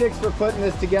ASICS for putting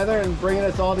this together and bringing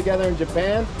us all together in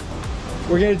Japan.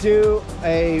 We're going to do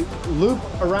a loop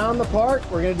around the park.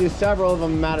 We're going to do several of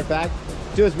them, matter of fact.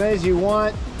 Do as many as you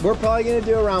want. We're probably going to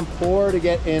do around 4 to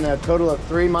get in a total of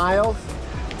 3 miles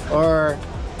or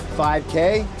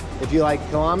 5K if you like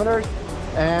kilometers.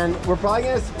 And we're probably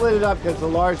going to split it up because it's a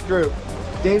large group.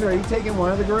 David, are you taking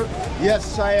one of the groups?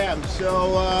 Yes, I am.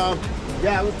 So,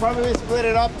 yeah, we'll probably split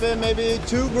it up in maybe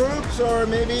 2 groups or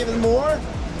maybe even more.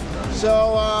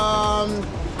 So,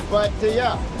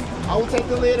 yeah, I will take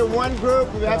the lead in one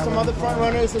group. We have some other front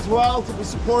runners as well to be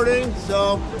supporting.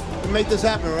 So, we'll make this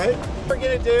happen, right? We're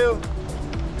going to do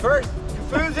first,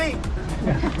 Kofuzi.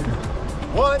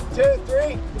 1, 2,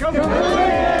 3. Kofuzi!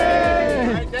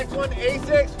 All right, next one,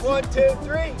 ASICS. 1, 2,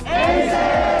 3.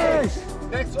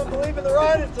 ASICS! Next one, Believe in the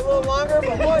Run. It's a little longer,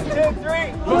 but 1, 2, 3. Believe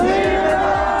in the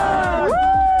Run!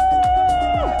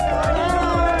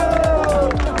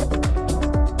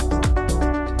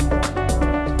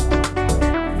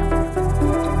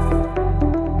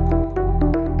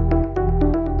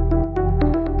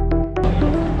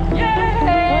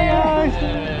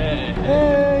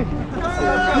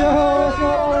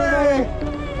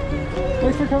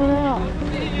 Thanks for coming out.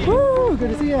 Woo! Good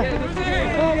to see you.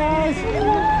 Hey guys.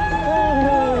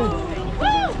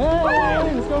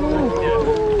 Hey, what's going on?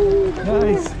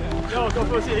 Nice. Yo,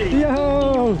 Kofuzi.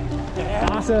 Yo.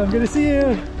 Awesome. Good to see you.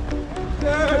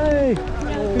 Hey.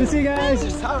 Good to see you guys. Yay.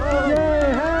 Hey, how are you?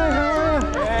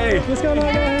 Hey. What's going on,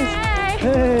 guys?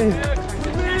 Hey.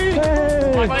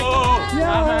 Hey.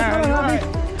 Yeah.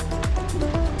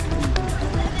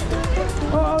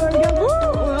 Oh, there we go. Woo!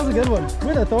 Oh, that was a good one.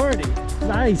 With authority.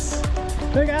 Nice.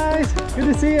 Hey guys, good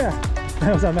to see you.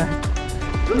 What's up, man?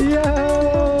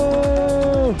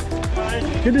 Yo!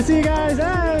 Good to see you guys.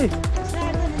 Hey!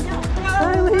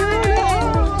 Hey, Leanne!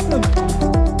 Awesome.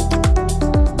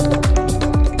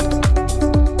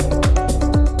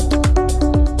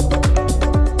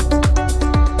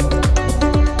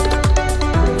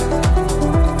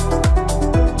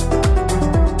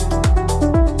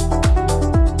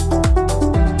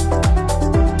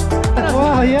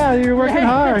 Yeah, you're working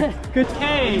hard. Good.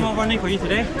 Okay. Any more running for you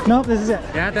today? Nope, this is it.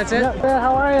 Yeah, that's it? Yeah,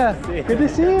 how are you? Good to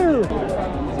see you.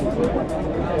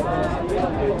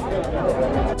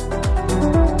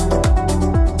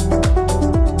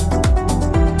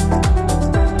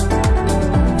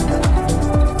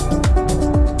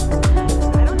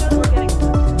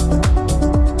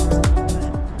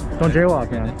 Don't jaywalk,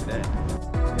 man.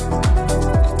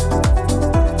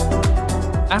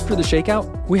 After the shakeout,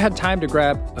 we had time to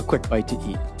grab a quick bite to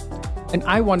eat. And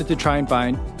I wanted to try and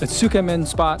find a tsukemen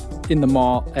spot in the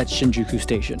mall at Shinjuku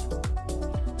Station.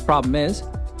 Problem is,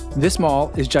 this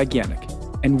mall is gigantic,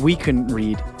 and we couldn't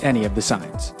read any of the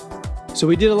signs. So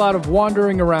we did a lot of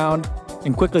wandering around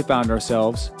and quickly found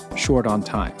ourselves short on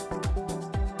time.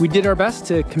 We did our best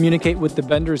to communicate with the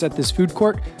vendors at this food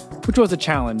court, which was a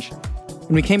challenge.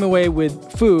 and we came away with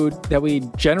food that we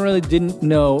generally didn't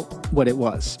know what it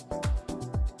was.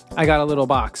 I got a little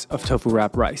box of tofu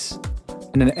wrapped rice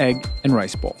and an egg and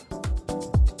rice bowl.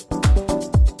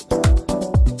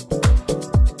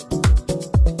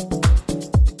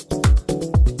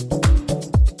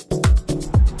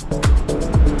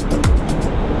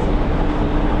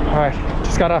 Alright,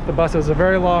 just got off the bus. It was a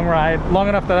very long ride, long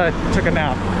enough that I took a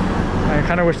nap. I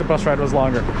kind of wish the bus ride was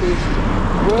longer.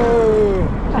 Whoa!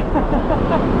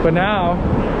 But now,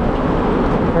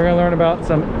 we're gonna learn about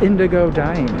some indigo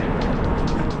dyeing.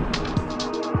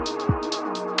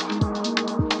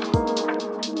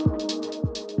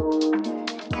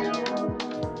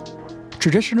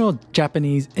 Traditional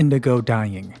Japanese indigo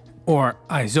dyeing, or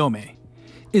aizome,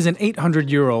 is an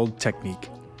 800-year-old technique.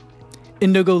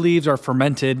 Indigo leaves are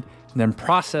fermented and then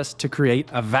processed to create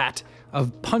a vat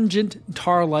of pungent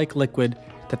tar-like liquid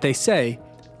that they say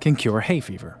can cure hay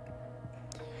fever.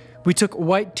 We took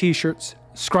white t-shirts,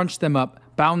 scrunched them up,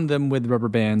 bound them with rubber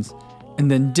bands, and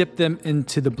then dipped them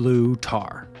into the blue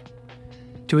tar.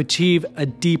 To achieve a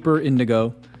deeper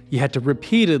indigo, you had to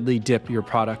repeatedly dip your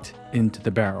product into the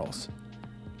barrels.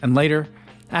 And later,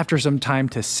 after some time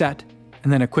to set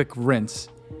and then a quick rinse,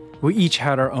 we each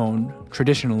had our own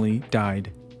traditionally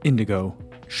dyed indigo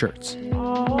shirts.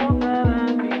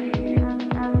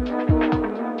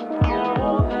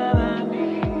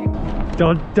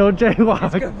 Don't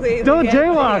jaywalk. Don't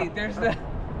jaywalk.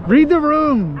 Read the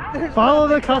room. Follow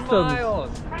the customs.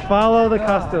 Follow the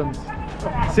customs.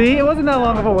 See, it wasn't that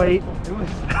long of a wait.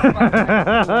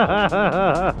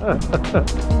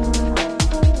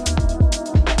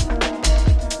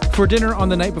 For dinner on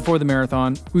the night before the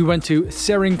marathon, we went to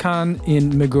Serinkan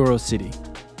in Meguro City.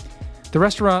 The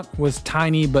restaurant was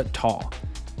tiny but tall.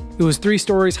 It was 3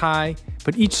 stories high,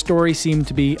 but each story seemed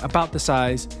to be about the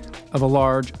size of a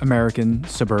large American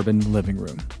suburban living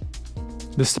room.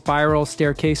 The spiral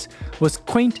staircase was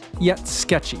quaint yet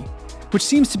sketchy, which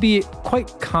seems to be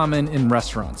quite common in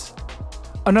restaurants.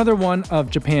 Another one of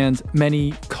Japan's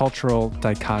many cultural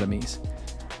dichotomies.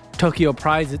 Tokyo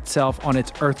prides itself on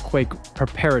its earthquake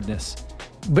preparedness,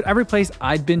 but every place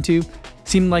I'd been to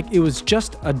seemed like it was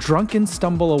just a drunken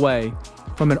stumble away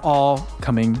from it all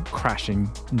coming crashing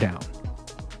down.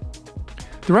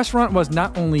 The restaurant was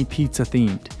not only pizza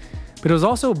themed, but it was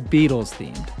also Beatles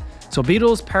themed. So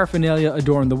Beatles paraphernalia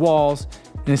adorned the walls,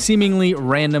 and a seemingly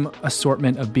random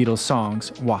assortment of Beatles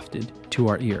songs wafted to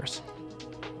our ears.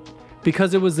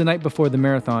 Because it was the night before the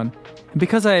marathon, and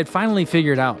because I had finally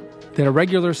figured out that a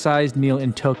regular-sized meal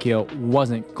in Tokyo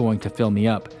wasn't going to fill me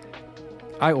up,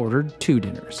 I ordered 2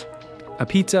 dinners, a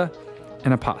pizza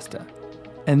and a pasta.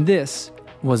 And this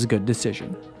was a good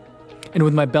decision. And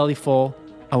with my belly full,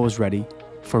 I was ready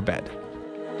for bed.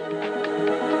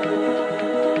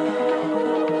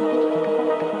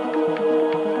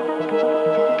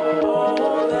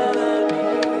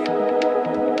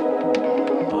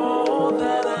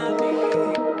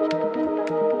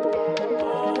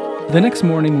 The next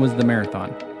morning was the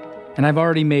marathon, and I've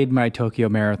already made my Tokyo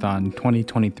Marathon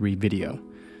 2023 video,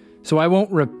 so I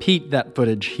won't repeat that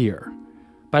footage here,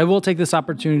 but I will take this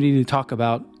opportunity to talk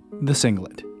about the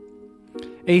singlet.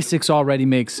 ASICS already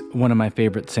makes one of my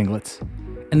favorite singlets,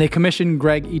 and they commissioned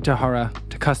Greg Itahara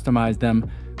to customize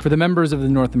them for the members of the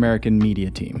North American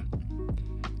media team.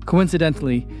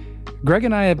 Coincidentally, Greg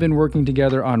and I have been working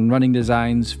together on running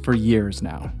designs for years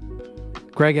now.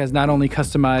 Greg has not only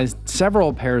customized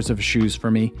several pairs of shoes for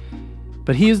me,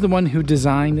 but he is the one who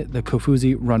designed the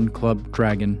Kofuzi Run Club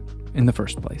Dragon in the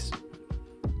first place.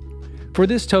 For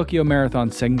this Tokyo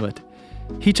Marathon singlet,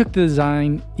 he took the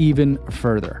design even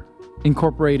further,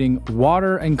 incorporating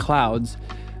water and clouds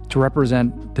to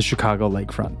represent the Chicago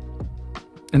lakefront.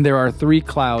 And there are 3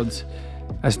 clouds,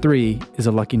 as 3 is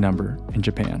a lucky number in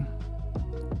Japan.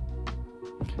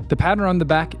 The pattern on the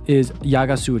back is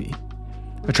yagasuri,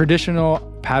 a traditional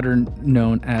pattern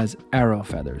known as arrow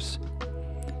feathers.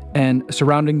 And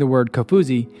surrounding the word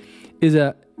Kofuzi is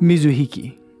a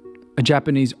mizuhiki, a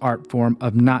Japanese art form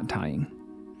of knot tying,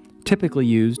 typically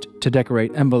used to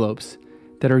decorate envelopes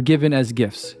that are given as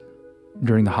gifts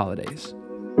during the holidays.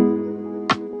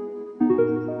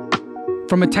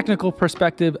 From a technical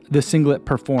perspective, the singlet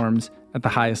performs at the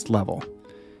highest level.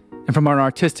 And from an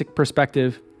artistic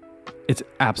perspective, it's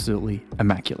absolutely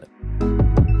immaculate.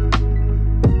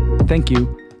 Thank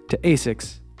you to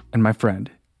ASICS and my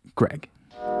friend, Greg.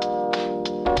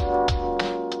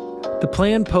 The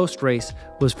plan post-race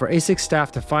was for ASICS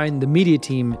staff to find the media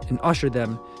team and usher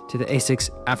them to the ASICS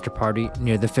after party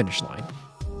near the finish line.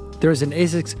 There is an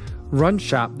ASICS run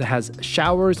shop that has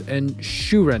showers and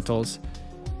shoe rentals,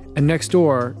 and next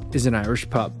door is an Irish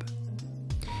pub.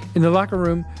 In the locker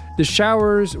room, The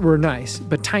showers were nice,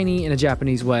 but tiny in a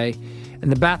Japanese way,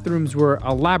 and the bathrooms were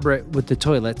elaborate with the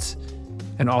toilets,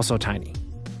 and also tiny.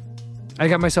 I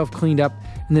got myself cleaned up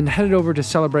and then headed over to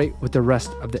celebrate with the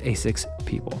rest of the ASICS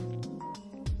people.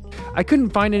 I couldn't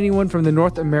find anyone from the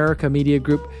North America media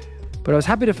group, but I was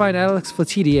happy to find Alex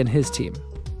Flatiti and his team.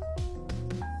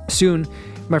 Soon,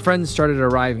 my friends started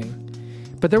arriving,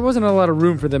 but there wasn't a lot of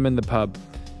room for them in the pub,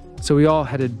 so we all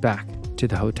headed back to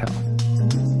the hotel.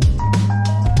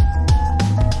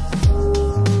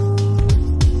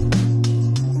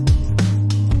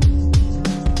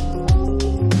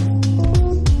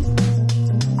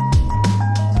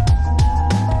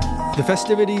 The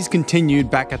festivities continued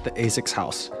back at the ASICS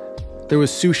house. There was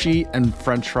sushi and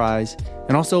french fries,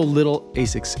 and also little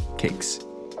ASICS cakes.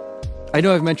 I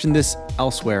know I've mentioned this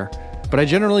elsewhere, but I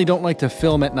generally don't like to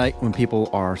film at night when people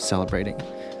are celebrating.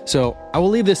 So I will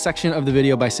leave this section of the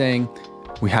video by saying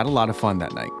we had a lot of fun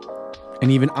that night.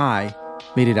 And even I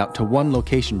made it out to one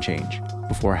location change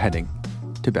before heading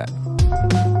to bed.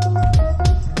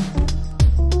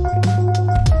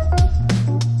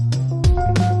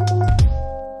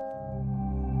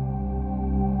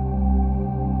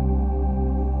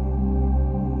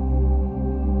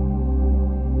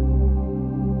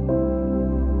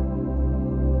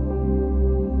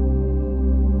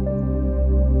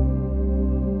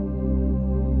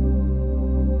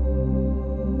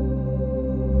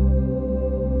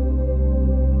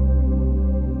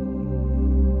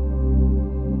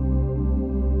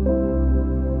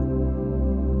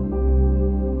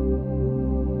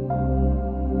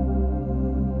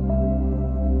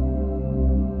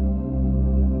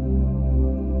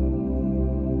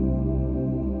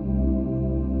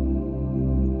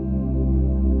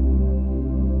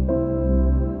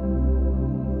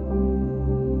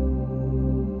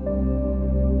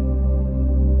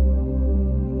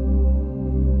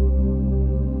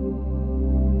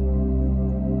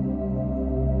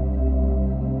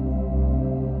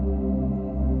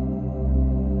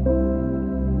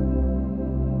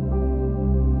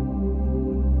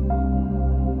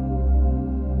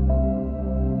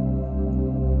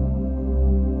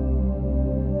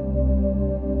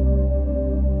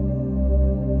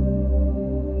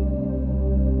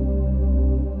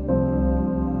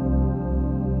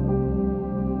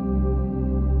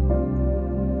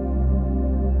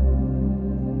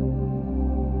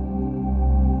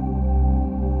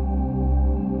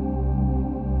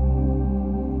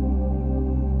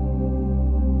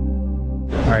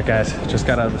 Alright guys, just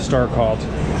got out of the store called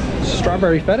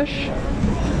Strawberry Fetish.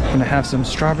 I'm gonna have some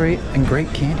strawberry and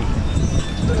grape candy.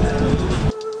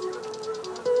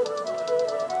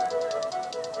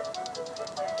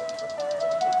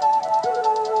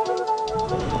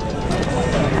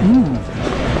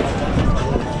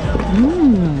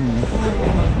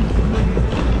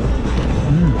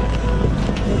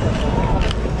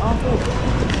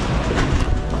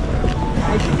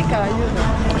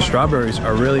 Strawberries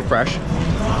are really fresh.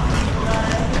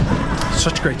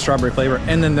 Such great strawberry flavor,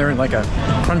 and then they're like a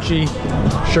crunchy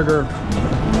sugar,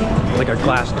 like a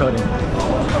glass coating.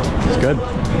 It's good.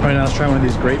 All right, now let's try one of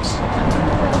these grapes.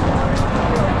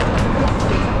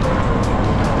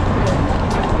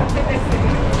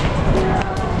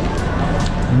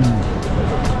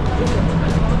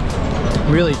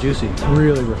 Really juicy,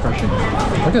 really refreshing.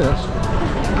 Look at this.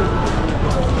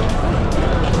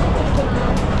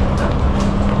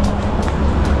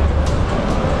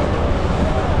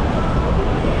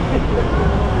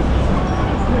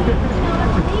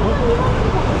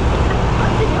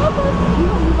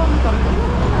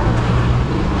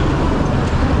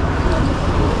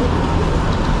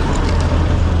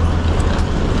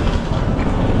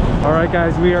 All right,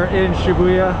 guys, we are in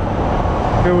Shibuya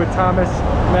here with Thomas,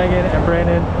 Megan, and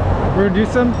Brandon. We're gonna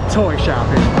do some toy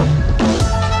shopping.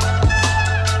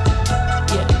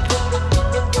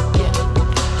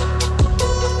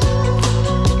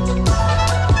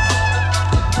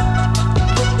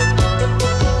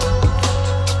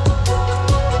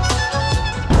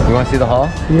 You want to see the haul?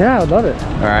 Yeah, I'd love it.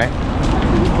 All right.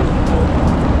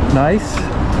 Nice.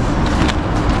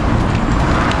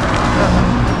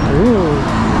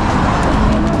 Ooh.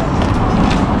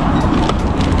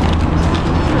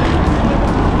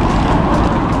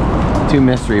 Two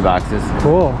mystery boxes.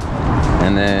 Cool.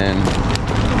 And then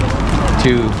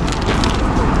two.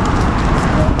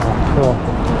 Oh,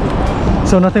 cool.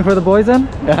 So nothing for the boys then?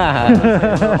 All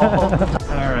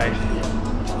right.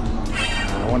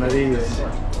 One of these.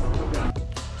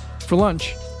 For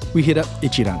lunch, we hit up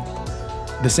Ichiran.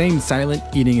 The same silent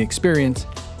eating experience,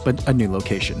 but a new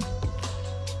location.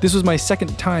 This was my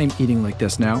second time eating like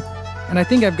this now, and I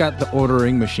think I've got the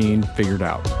ordering machine figured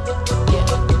out.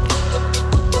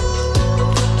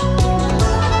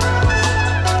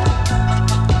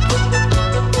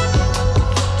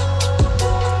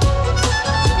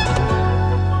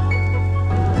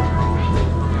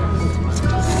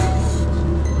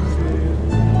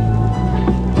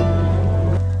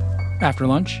 After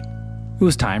lunch, it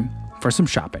was time for some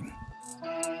shopping.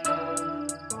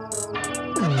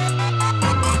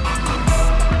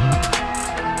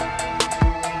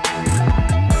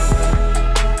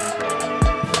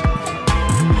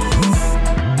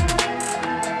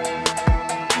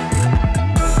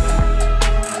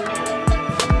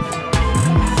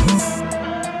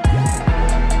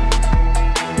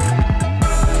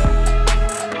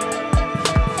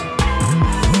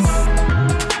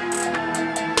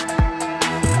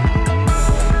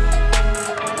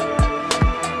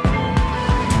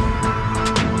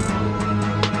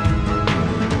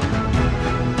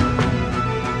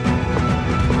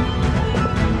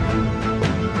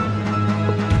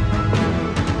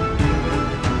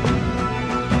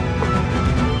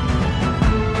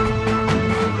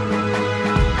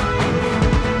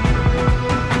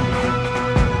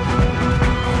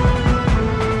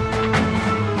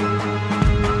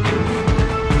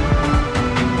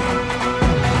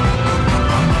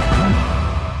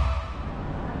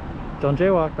 Don't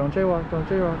jaywalk, don't jaywalk, don't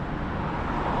jaywalk.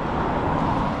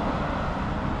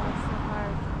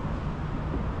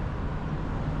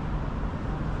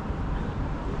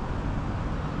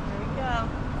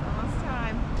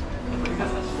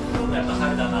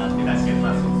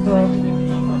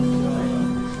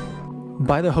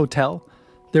 By the hotel,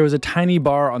 there was a tiny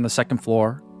bar on the second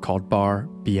floor called Bar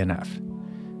B&F.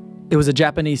 It was a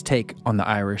Japanese take on the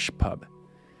Irish pub,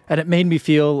 and it made me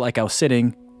feel like I was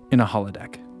sitting in a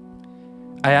holodeck.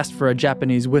 I asked for a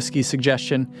Japanese whiskey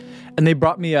suggestion, and they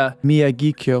brought me a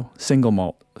Miyagikyo single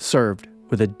malt served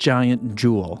with a giant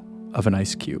jewel of an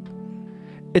ice cube.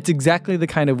 It's exactly the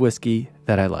kind of whiskey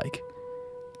that I like.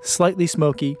 Slightly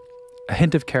smoky, a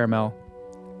hint of caramel,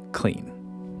 clean.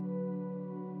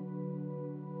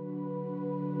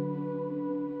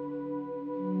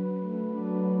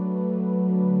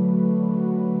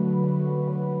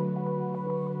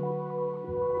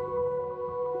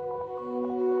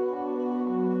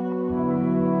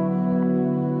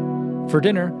 For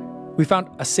dinner, we found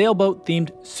a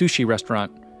sailboat-themed sushi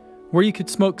restaurant where you could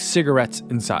smoke cigarettes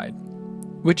inside,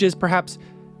 which is perhaps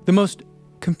the most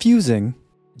confusing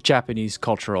Japanese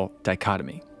cultural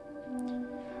dichotomy.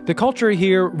 The culture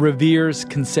here reveres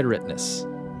considerateness.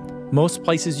 Most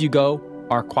places you go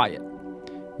are quiet.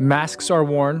 Masks are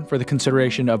worn for the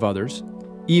consideration of others,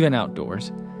 even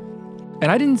outdoors.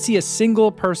 And I didn't see a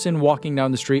single person walking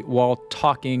down the street while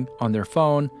talking on their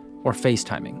phone or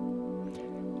FaceTiming.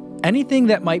 Anything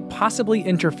that might possibly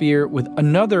interfere with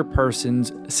another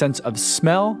person's sense of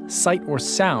smell, sight, or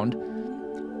sound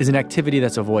is an activity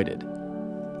that's avoided.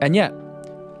 And yet,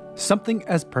 something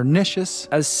as pernicious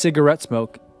as cigarette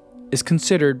smoke is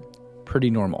considered pretty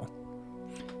normal.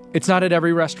 It's not at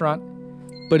every restaurant,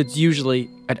 but it's usually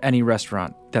at any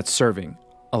restaurant that's serving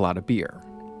a lot of beer.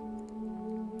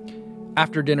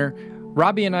 After dinner,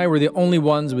 Robbie and I were the only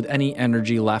ones with any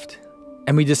energy left,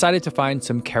 and we decided to find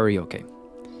some karaoke.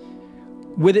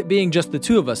 With it being just the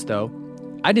two of us, though,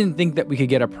 I didn't think that we could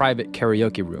get a private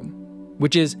karaoke room,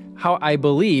 which is how I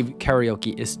believe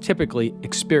karaoke is typically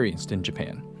experienced in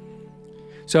Japan.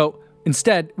 So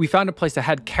instead, we found a place that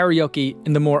had karaoke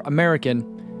in the more American,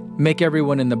 make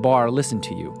everyone in the bar listen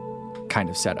to you kind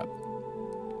of setup.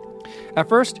 At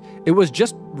first, it was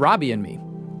just Robbie and me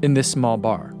in this small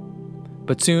bar.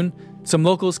 But soon, some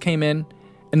locals came in,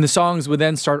 and the songs would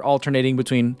then start alternating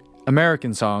between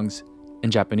American songs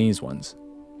and Japanese ones.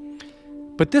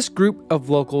 But this group of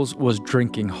locals was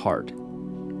drinking hard.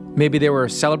 Maybe they were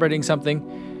celebrating something,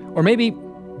 or maybe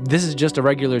this is just a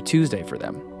regular Tuesday for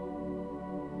them.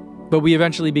 But we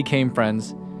eventually became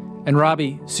friends, and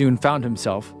Robbie soon found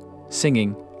himself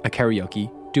singing a karaoke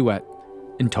duet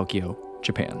in Tokyo,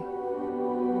 Japan.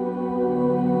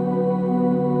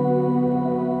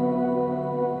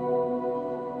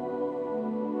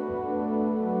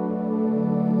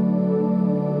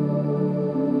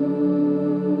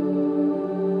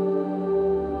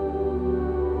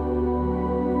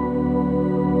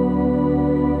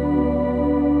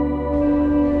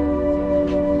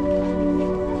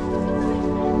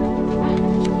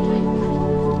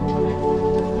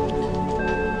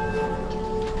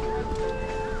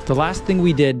 The last thing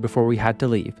we did before we had to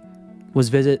leave was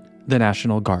visit the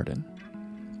National Garden.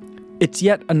 It's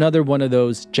yet another one of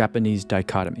those Japanese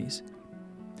dichotomies.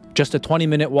 Just a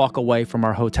 20-minute walk away from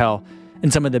our hotel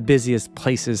in some of the busiest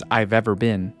places I've ever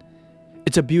been,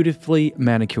 it's a beautifully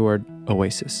manicured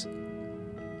oasis.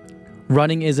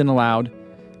 Running isn't allowed,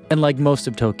 and like most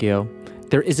of Tokyo,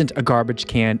 there isn't a garbage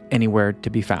can anywhere to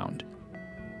be found.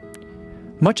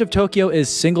 Much of Tokyo is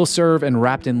single-serve and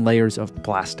wrapped in layers of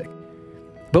plastic.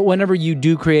 But whenever you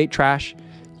do create trash,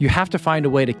 you have to find a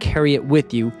way to carry it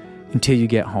with you until you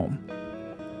get home.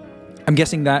 I'm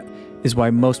guessing that is why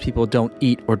most people don't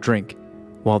eat or drink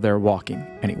while they're walking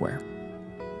anywhere.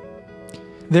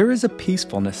 There is a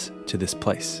peacefulness to this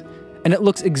place, and it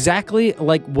looks exactly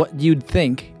like what you'd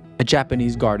think a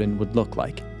Japanese garden would look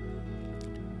like.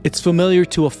 It's familiar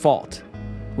to a fault,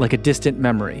 like a distant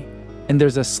memory, and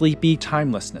there's a sleepy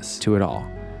timelessness to it all,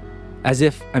 as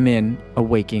if I'm in a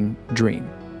waking dream.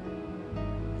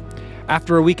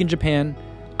 After a week in Japan,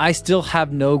 I still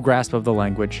have no grasp of the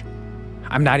language.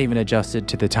 I'm not even adjusted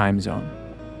to the time zone.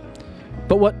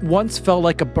 But what once felt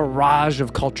like a barrage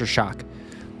of culture shock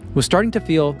was starting to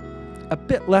feel a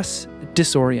bit less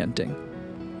disorienting.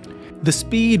 The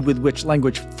speed with which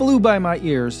language flew by my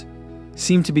ears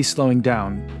seemed to be slowing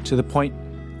down to the point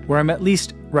where I'm at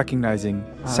least recognizing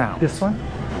sounds. This one?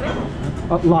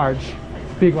 Large.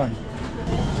 Big one.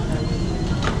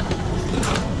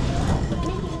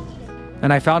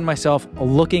 And I found myself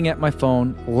looking at my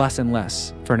phone less and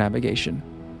less for navigation.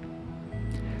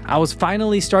 I was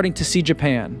finally starting to see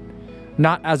Japan,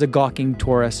 not as a gawking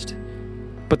tourist,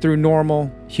 but through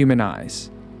normal human eyes.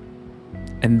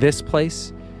 And this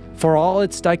place, for all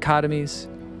its dichotomies,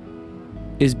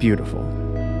 is beautiful.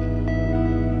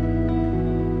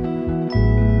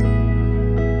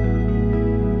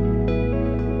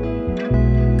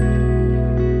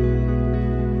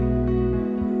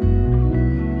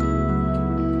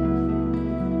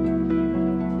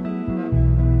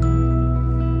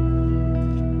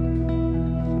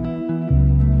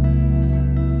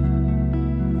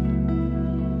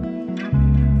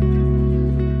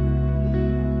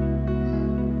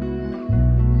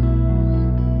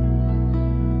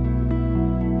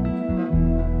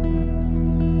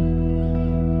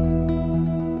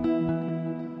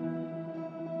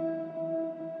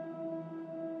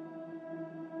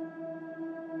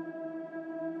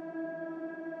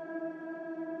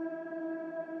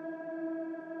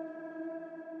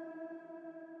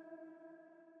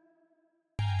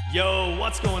 Yo,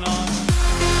 what's going on?